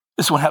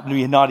 This one happened to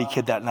be a naughty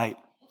kid that night.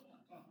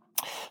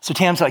 So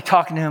Tam's like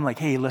talking to him like,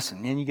 hey,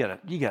 listen, man,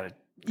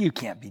 you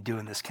can't be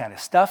doing this kind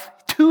of stuff.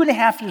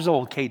 2.5 years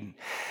old, Caden.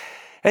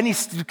 And he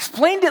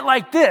explained it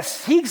like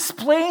this. He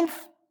explained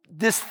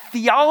this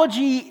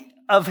theology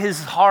of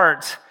his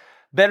heart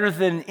better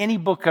than any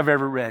book I've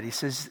ever read. He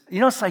says,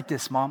 it's like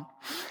this, Mom.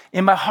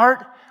 In my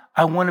heart,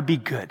 I want to be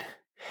good.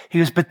 He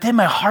goes, but then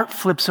my heart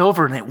flips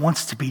over and it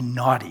wants to be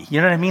naughty.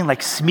 You know what I mean?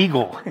 Like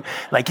Smeagol.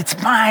 Like, it's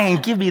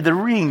mine. Give me the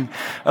ring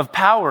of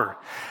power.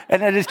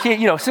 And I just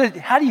can't, so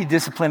how do you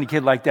discipline a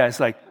kid like that? It's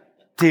like,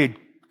 dude,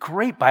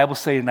 great Bible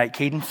study tonight,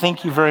 Caden.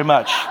 Thank you very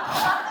much.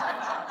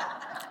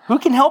 Who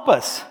can help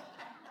us?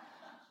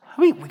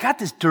 We got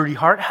this dirty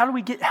heart. How do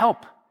we get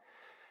help?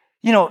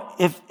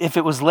 If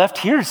it was left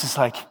here, it's just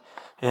like,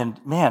 and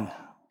man,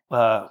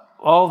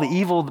 all the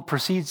evil that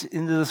proceeds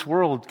into this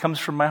world comes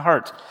from my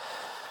heart.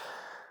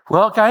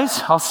 Well,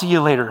 guys, I'll see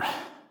you later.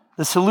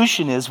 The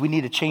solution is we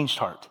need a changed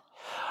heart.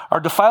 Our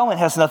defilement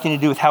has nothing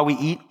to do with how we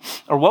eat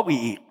or what we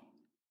eat.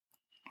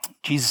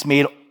 Jesus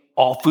made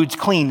all foods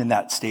clean in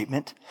that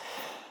statement.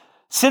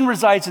 Sin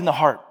resides in the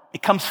heart.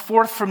 It comes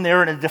forth from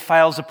there and it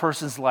defiles a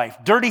person's life.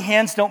 Dirty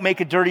hands don't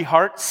make a dirty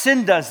heart.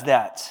 Sin does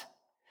that.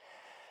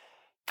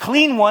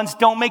 Clean ones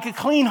don't make a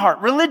clean heart.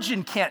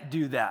 Religion can't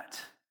do that.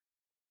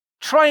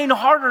 Trying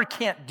harder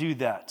can't do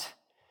that.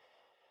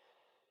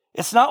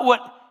 It's not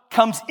what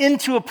comes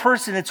into a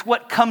person, it's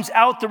what comes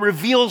out that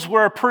reveals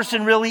where a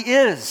person really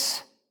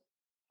is.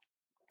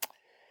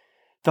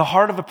 The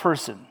heart of a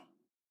person.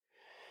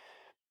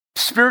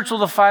 Spiritual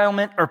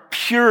defilement or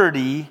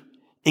purity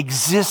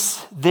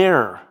exists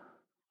there.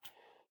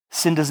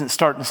 Sin doesn't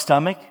start in the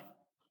stomach,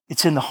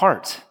 it's in the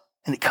heart.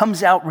 And it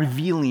comes out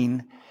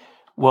revealing,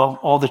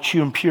 all the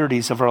true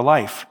impurities of our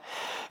life.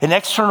 And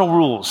external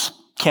rules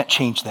can't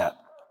change that.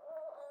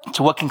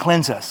 So what can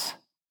cleanse us?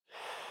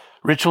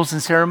 Rituals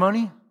and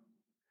ceremony?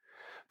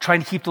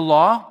 Trying to keep the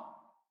law?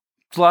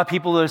 There's a lot of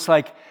people that's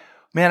like,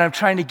 man, I'm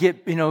trying to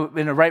get, in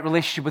a right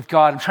relationship with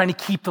God. I'm trying to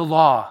keep the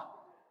law.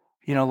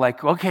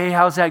 Okay,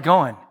 how's that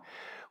going?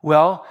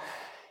 Well,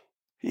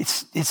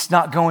 it's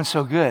not going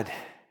so good.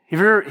 Have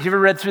you ever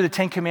read through the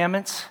 10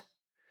 Commandments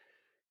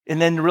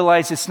and then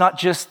realize it's not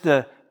just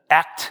the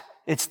act,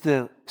 it's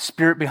the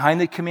spirit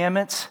behind the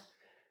commandments?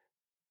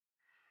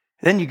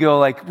 Then you go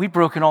like, we've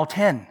broken all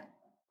 10.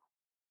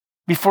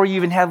 Before you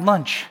even had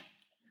lunch,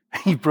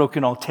 you've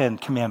broken all 10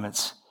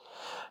 commandments.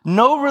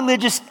 No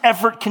religious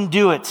effort can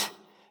do it.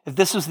 If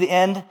this was the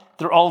end,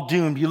 they're all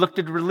doomed. You looked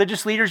at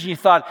religious leaders and you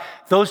thought,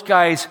 those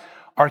guys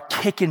are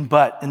kicking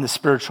butt in the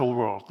spiritual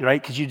world,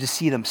 right? Because you just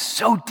see them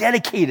so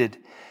dedicated.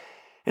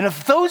 And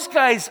if those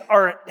guys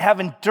are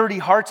having dirty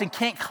hearts and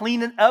can't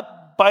clean it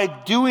up by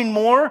doing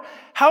more,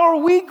 how are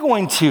we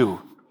going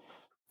to?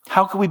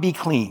 How can we be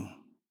clean?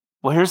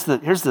 Well, here's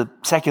the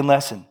second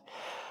lesson.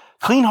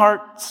 Clean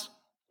hearts,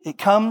 it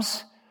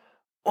comes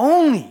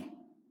only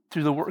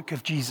through the work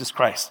of Jesus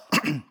Christ.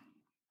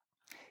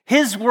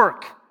 His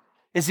work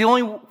is the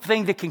only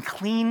thing that can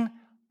clean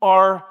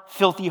our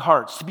filthy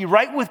hearts. To be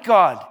right with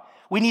God,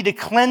 we need a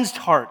cleansed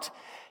heart.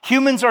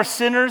 Humans are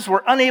sinners.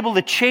 We're unable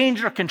to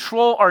change or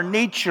control our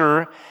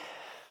nature.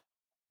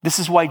 This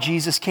is why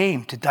Jesus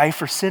came, to die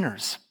for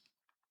sinners,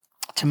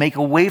 to make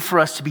a way for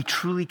us to be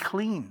truly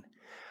clean.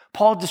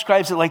 Paul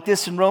describes it like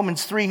this in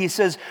Romans 3. He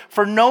says,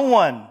 for no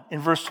one, in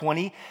verse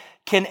 20,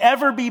 can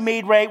ever be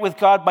made right with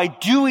God by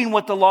doing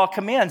what the law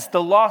commands.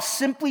 The law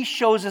simply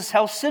shows us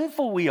how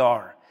sinful we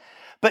are.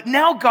 But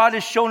now God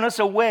has shown us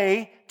a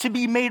way to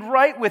be made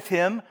right with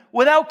him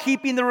without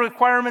keeping the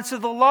requirements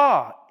of the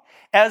law,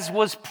 as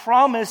was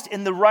promised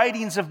in the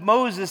writings of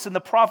Moses and the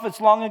prophets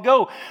long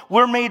ago.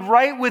 We're made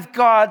right with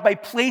God by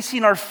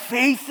placing our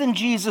faith in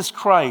Jesus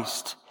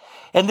Christ.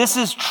 And this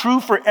is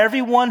true for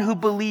everyone who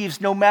believes,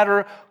 no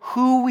matter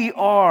who we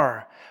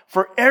are.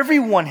 For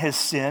everyone has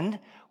sinned.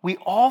 We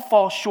all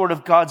fall short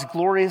of God's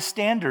glorious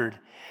standard.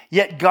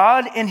 Yet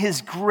God, in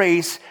his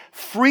grace,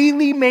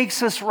 freely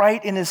makes us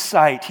right in his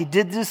sight. He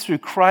did this through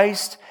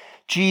Christ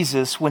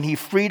Jesus when he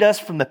freed us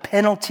from the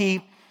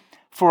penalty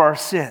for our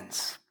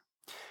sins.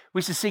 We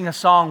used to sing a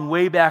song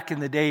way back in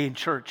the day in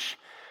church.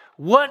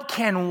 What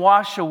can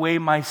wash away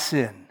my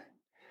sin?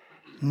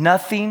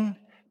 Nothing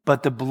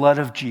but the blood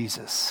of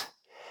Jesus.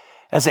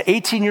 As an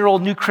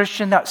 18-year-old new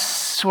Christian, that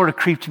sort of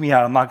creeped me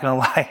out. I'm not going to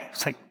lie.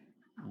 It's like,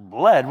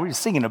 blood? What are you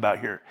singing about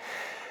here?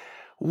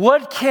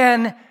 What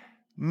can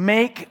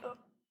make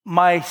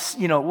my,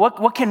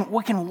 what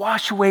can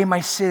wash away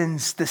my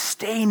sins, the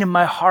stain in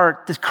my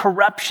heart, the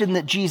corruption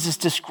that Jesus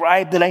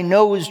described that I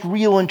know is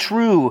real and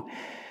true?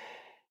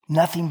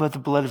 Nothing but the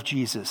blood of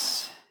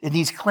Jesus. It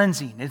needs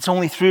cleansing. It's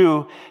only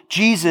through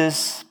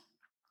Jesus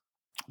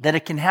that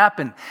it can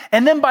happen.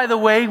 And then, by the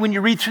way, when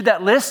you read through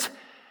that list,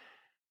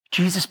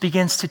 Jesus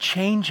begins to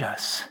change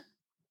us.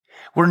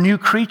 We're new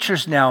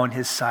creatures now in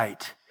his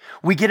sight.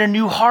 We get a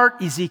new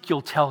heart,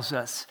 Ezekiel tells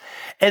us.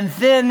 And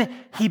then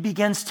he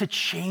begins to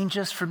change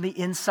us from the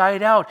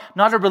inside out.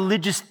 Not a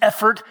religious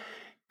effort.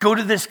 Go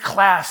to this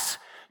class,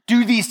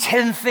 do these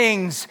 10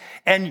 things,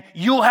 and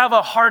you'll have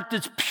a heart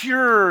that's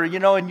pure,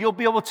 and you'll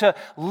be able to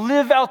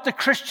live out the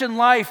Christian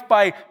life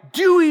by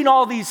doing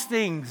all these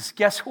things.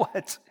 Guess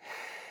what?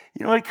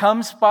 You know what it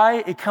comes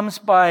by? It comes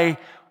by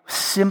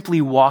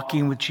simply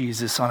walking with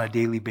Jesus on a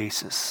daily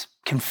basis.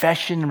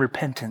 Confession and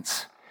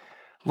repentance.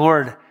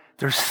 Lord,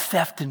 there's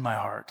theft in my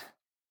heart.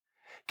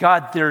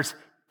 God, there's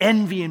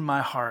envy in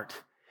my heart.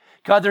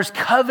 God, there's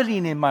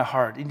coveting in my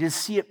heart. And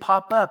just see it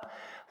pop up.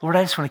 Lord,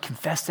 I just want to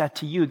confess that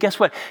to you. Guess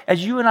what?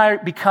 As you and I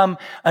become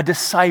a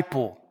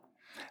disciple,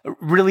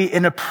 really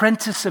an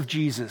apprentice of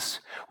Jesus,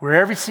 where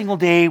every single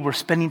day we're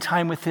spending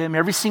time with him,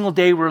 every single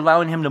day we're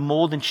allowing him to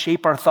mold and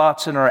shape our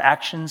thoughts and our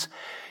actions.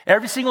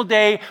 Every single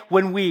day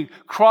when we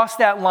cross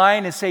that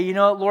line and say, you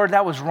know what, Lord,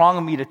 that was wrong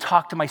of me to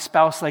talk to my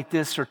spouse like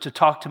this, or to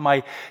talk to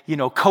my,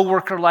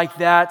 coworker like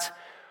that,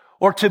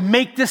 or to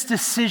make this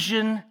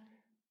decision,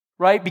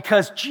 right?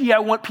 Because, I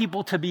want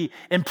people to be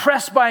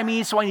impressed by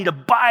me, so I need to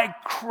buy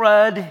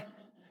crud.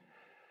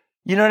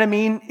 You know what I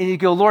mean? And you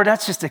go, Lord,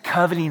 that's just a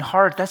coveting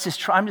heart.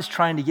 I'm just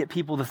trying to get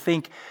people to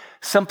think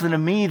something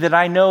of me that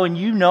I know and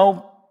you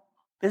know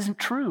isn't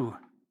true.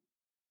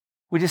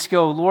 We just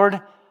go, Lord,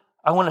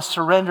 I want to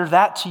surrender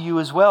that to you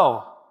as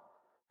well.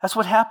 That's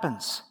what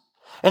happens.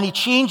 And he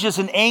changes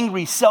an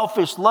angry,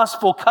 selfish,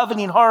 lustful,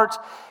 coveting heart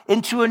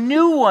into a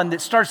new one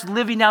that starts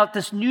living out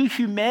this new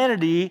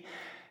humanity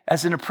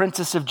as an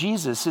apprentice of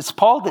Jesus. It's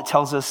Paul that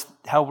tells us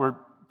how we're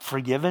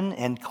forgiven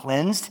and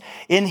cleansed.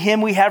 In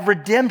him we have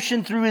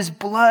redemption through his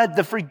blood,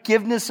 the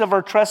forgiveness of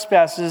our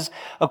trespasses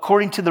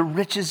according to the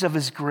riches of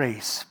his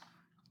grace.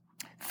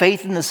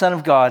 Faith in the Son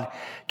of God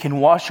can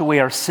wash away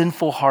our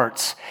sinful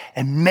hearts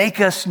and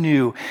make us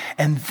new.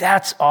 And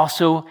that's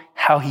also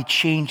how he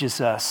changes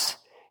us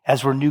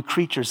as we're new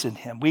creatures in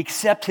him. We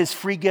accept his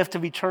free gift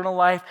of eternal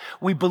life.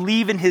 We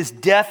believe in his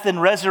death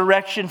and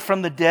resurrection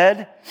from the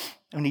dead,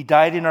 and he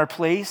died in our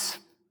place.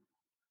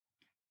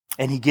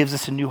 And he gives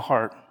us a new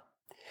heart.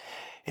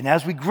 And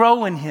as we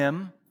grow in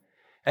him,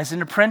 as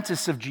an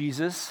apprentice of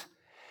Jesus,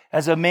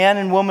 as a man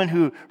and woman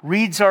who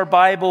reads our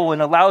Bible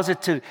and allows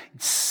it to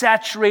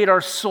saturate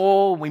our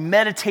soul, we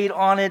meditate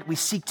on it, we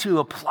seek to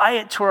apply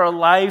it to our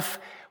life,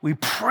 we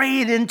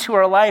pray it into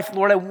our life.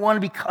 Lord, I want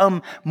to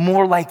become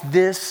more like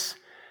this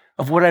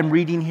of what I'm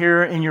reading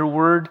here in your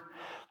word.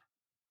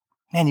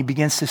 Man, he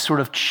begins to sort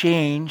of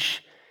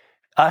change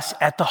us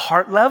at the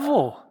heart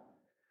level.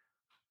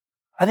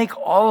 I think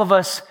all of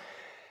us,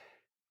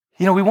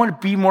 we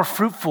want to be more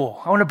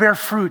fruitful. I want to bear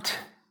fruit.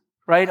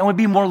 Right? I want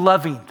to be more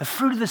loving. The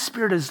fruit of the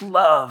Spirit is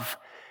love.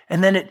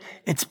 And then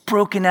it's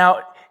broken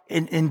out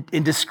and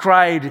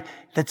described.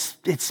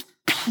 It's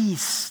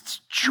peace, it's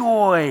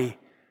joy,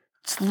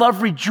 it's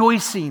love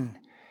rejoicing,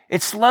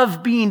 it's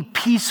love being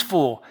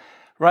peaceful,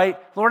 right?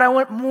 Lord, I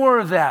want more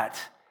of that.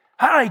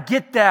 How do I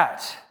get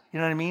that? You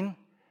know what I mean?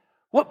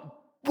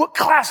 What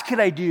class could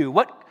I do?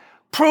 What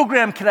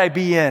program could I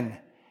be in?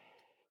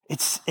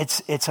 It's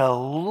a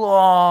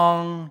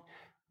long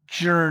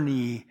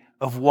journey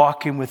of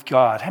walking with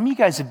God. How many of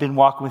you guys have been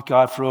walking with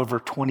God for over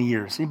 20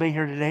 years? Anybody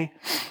here today?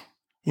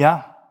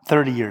 Yeah?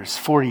 30 years,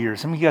 40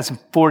 years. How many of you guys are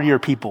 40-year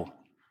people?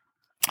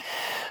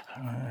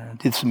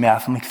 Did some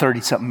math. I'm like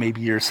 30-something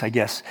maybe years, I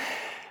guess.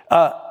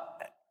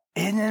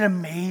 Isn't it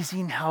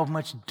amazing how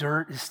much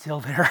dirt is still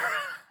there?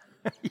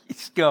 You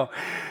just go,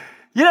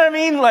 you know what I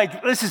mean?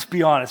 Like, let's just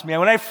be honest,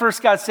 man. When I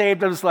first got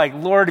saved, I was like,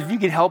 Lord, if you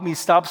could help me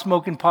stop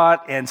smoking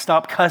pot and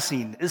stop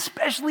cussing,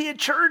 especially at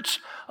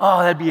church, oh,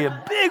 that'd be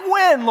a big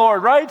win,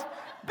 Lord, right?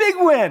 Big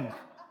win.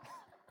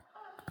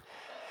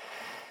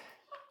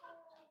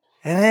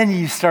 And then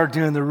you start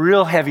doing the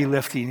real heavy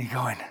lifting. You're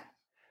going,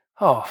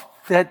 oh,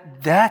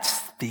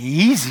 that's the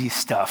easy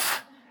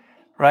stuff,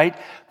 right?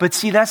 But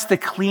see, that's the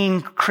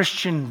clean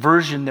Christian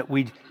version that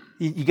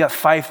you got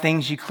 5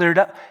 things you cleared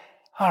up.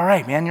 All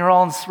right, man, you're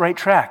all on the right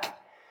track.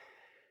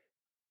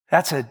 You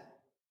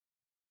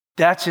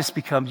just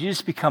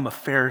become a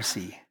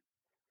Pharisee.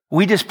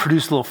 We just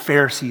produce little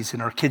Pharisees in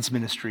our kids'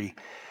 ministry.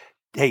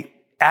 Hey,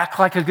 act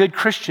like a good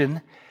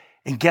Christian,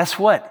 and guess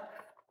what?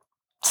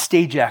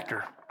 Stage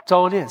actor. That's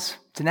all it is.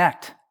 It's an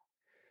act.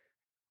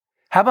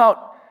 How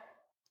about,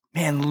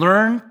 man,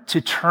 learn to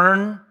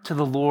turn to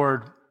the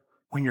Lord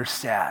when you're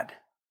sad.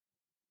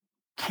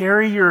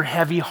 Carry your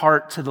heavy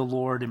heart to the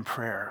Lord in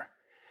prayer.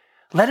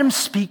 Let him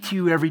speak to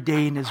you every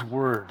day in his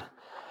word,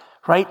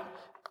 right?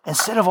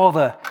 Instead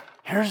of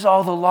here's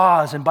all the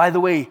laws, and by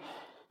the way,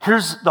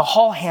 here's the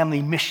Hall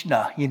Hamley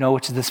Mishnah,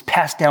 which is this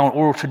passed down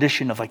oral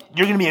tradition of like,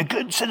 you're going to be a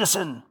good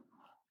citizen.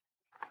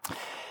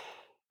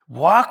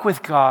 Walk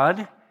with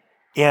God,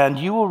 and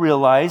you will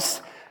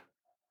realize,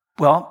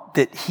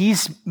 that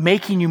he's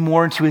making you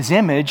more into his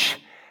image,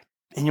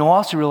 and you'll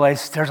also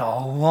realize there's a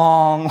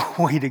long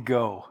way to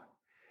go.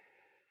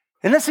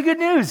 And that's the good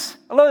news.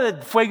 I love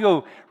that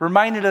Fuego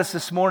reminded us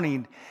this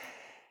morning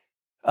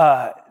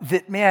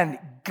that, man,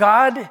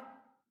 God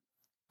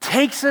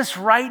takes us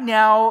right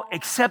now,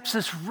 accepts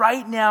us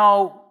right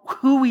now,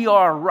 who we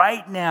are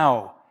right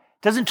now,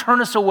 doesn't turn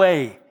us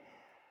away.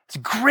 It's a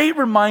great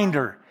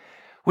reminder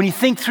when you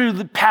think through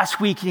the past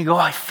week and you go,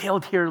 I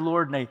failed here,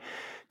 Lord, and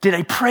did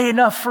I pray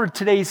enough for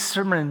today's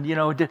sermon?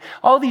 Did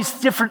all these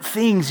different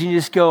things, and you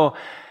just go,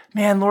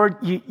 man, Lord,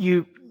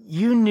 you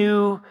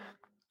knew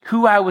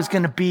who I was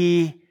going to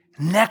be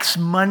next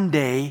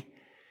Monday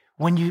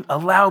when you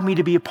allowed me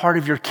to be a part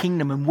of your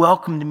kingdom and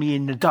welcomed me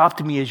and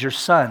adopted me as your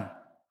son,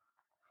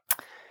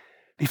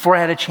 before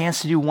I had a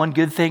chance to do one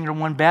good thing or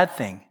one bad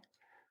thing.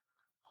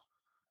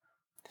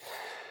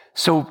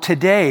 So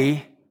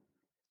today,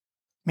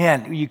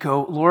 man, you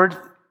go, Lord,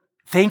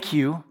 thank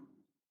you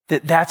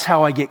that that's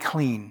how I get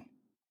clean,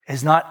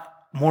 is not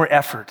more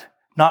effort,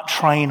 not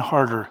trying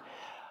harder.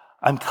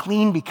 I'm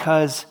clean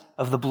because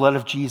of the blood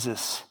of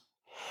Jesus.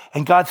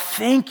 And God,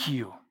 thank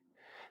you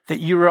that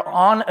you are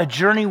on a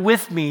journey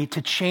with me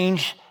to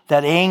change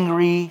that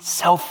angry,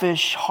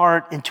 selfish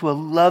heart into a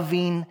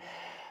loving,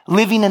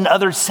 living an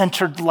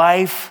other-centered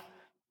life,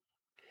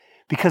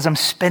 because I'm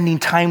spending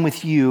time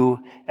with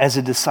you as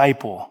a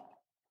disciple.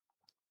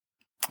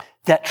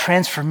 That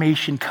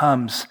transformation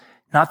comes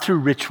not through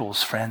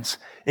rituals, friends.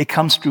 It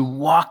comes through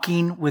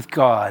walking with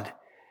God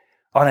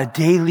on a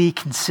daily,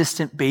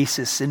 consistent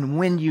basis. And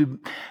when you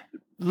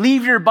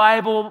leave your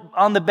Bible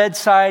on the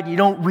bedside, you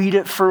don't read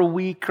it for a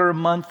week or a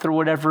month or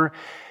whatever,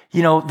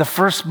 the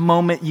first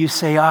moment you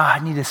say, I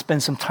need to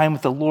spend some time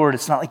with the Lord,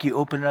 it's not like you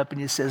open it up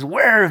and it says,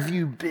 where have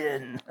you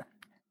been?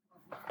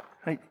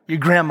 Right? Your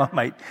grandma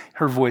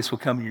her voice will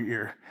come in your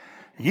ear.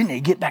 You need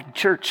to get back to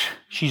church.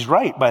 She's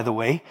right, by the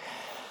way.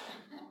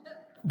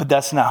 But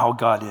that's not how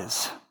God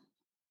is.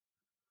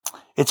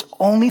 It's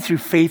only through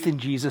faith in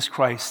Jesus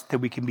Christ that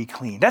we can be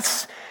clean.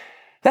 That's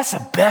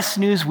the best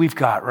news we've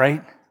got,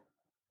 right?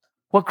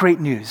 What great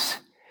news.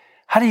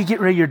 How do you get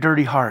rid of your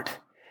dirty heart?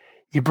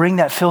 You bring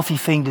that filthy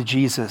thing to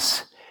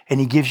Jesus, and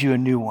he gives you a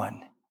new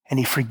one, and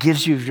he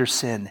forgives you of your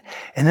sin.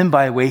 And then,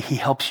 by the way, he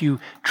helps you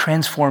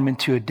transform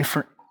into a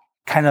different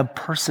kind of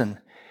person,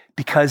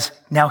 because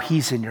now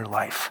he's in your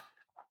life.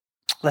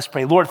 Let's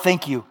pray. Lord,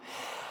 thank you.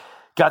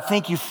 God,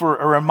 thank you for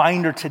a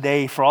reminder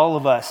today for all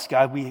of us.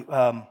 God,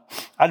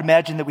 I'd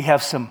imagine that we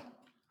have some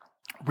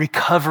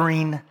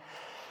recovering,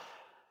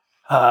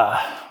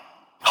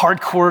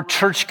 hardcore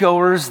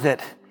churchgoers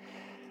that,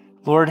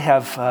 Lord,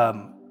 have,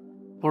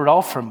 Lord,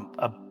 all from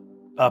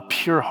a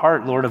pure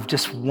heart, Lord, of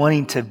just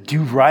wanting to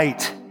do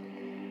right.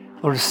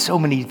 Lord, there's so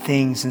many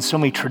things and so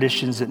many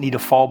traditions that need to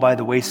fall by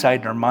the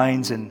wayside in our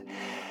minds, and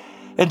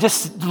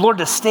just, Lord,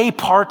 to stay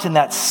part in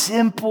that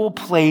simple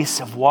place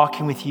of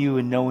walking with you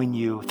and knowing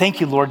you. Thank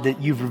you, Lord, that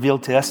you've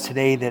revealed to us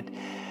today that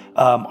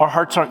our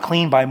hearts aren't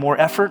clean by more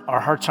effort.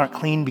 Our hearts aren't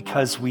clean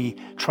because we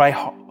tried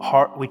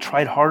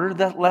harder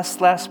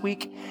last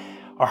week.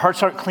 Our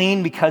hearts aren't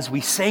clean because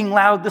we sang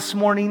loud this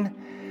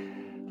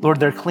morning. Lord,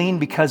 they're clean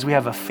because we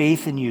have a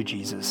faith in you,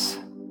 Jesus.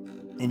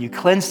 And you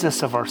cleansed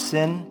us of our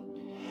sin.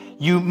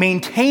 You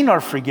maintain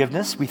our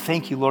forgiveness. We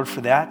thank you, Lord,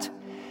 for that.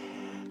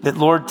 That,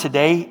 Lord,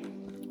 today,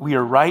 we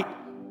are right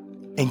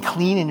and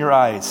clean in your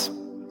eyes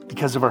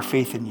because of our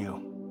faith in you.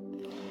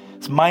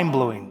 It's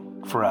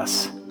mind-blowing for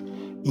us.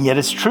 And yet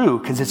it's true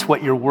because it's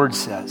what your word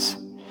says.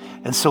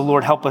 And so,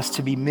 Lord, help us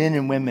to be men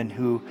and women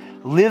who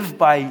live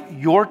by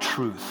your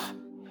truth,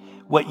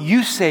 what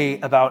you say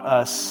about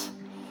us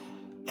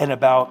and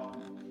about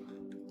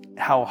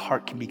how a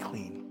heart can be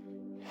clean.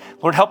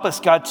 Lord, help us,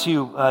 God,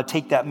 to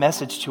take that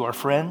message to our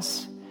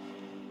friends,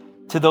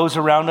 to those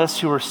around us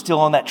who are still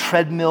on that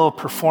treadmill of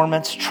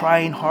performance,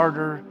 trying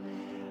harder,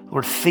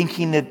 or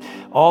thinking that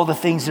all the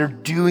things they're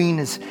doing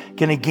is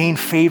going to gain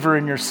favor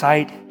in your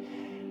sight.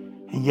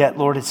 And yet,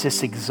 Lord, it's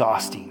just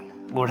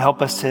exhausting. Lord,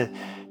 help us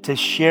to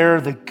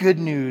share the good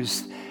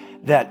news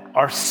that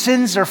our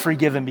sins are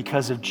forgiven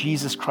because of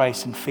Jesus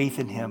Christ and faith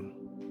in him.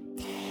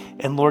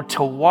 And Lord,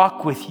 to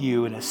walk with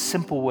you in a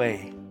simple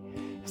way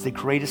is the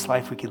greatest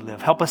life we could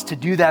live. Help us to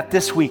do that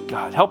this week,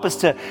 God. Help us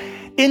to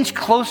inch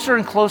closer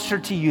and closer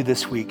to you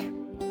this week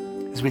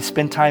as we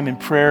spend time in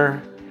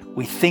prayer,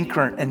 we think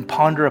and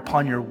ponder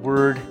upon your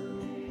word.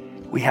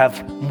 We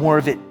have more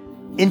of it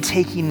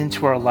intaking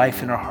into our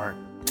life and our heart.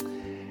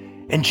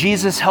 And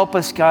Jesus, help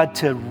us, God,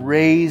 to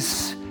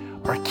raise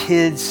our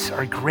kids,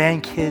 our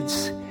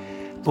grandkids,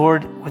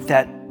 Lord, with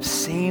that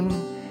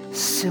same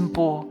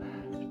simple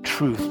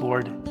truth,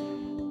 Lord.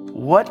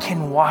 What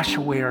can wash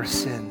away our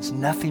sins?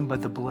 Nothing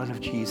but the blood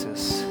of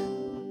Jesus.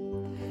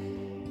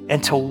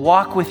 And to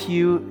walk with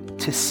you,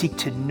 to seek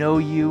to know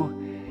you,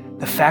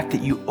 the fact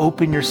that you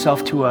open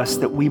yourself to us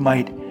that we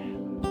might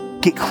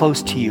get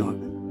close to you.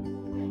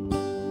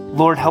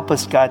 Lord, help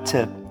us, God,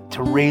 to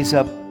raise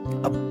up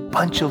a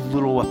bunch of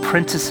little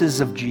apprentices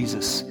of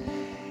Jesus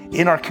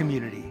in our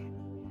community.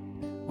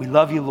 We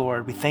love you,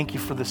 Lord. We thank you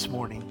for this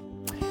morning.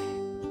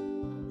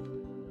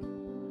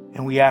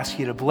 And we ask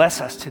you to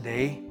bless us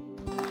today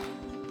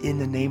in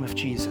the name of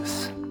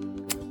Jesus.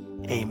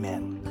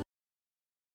 Amen.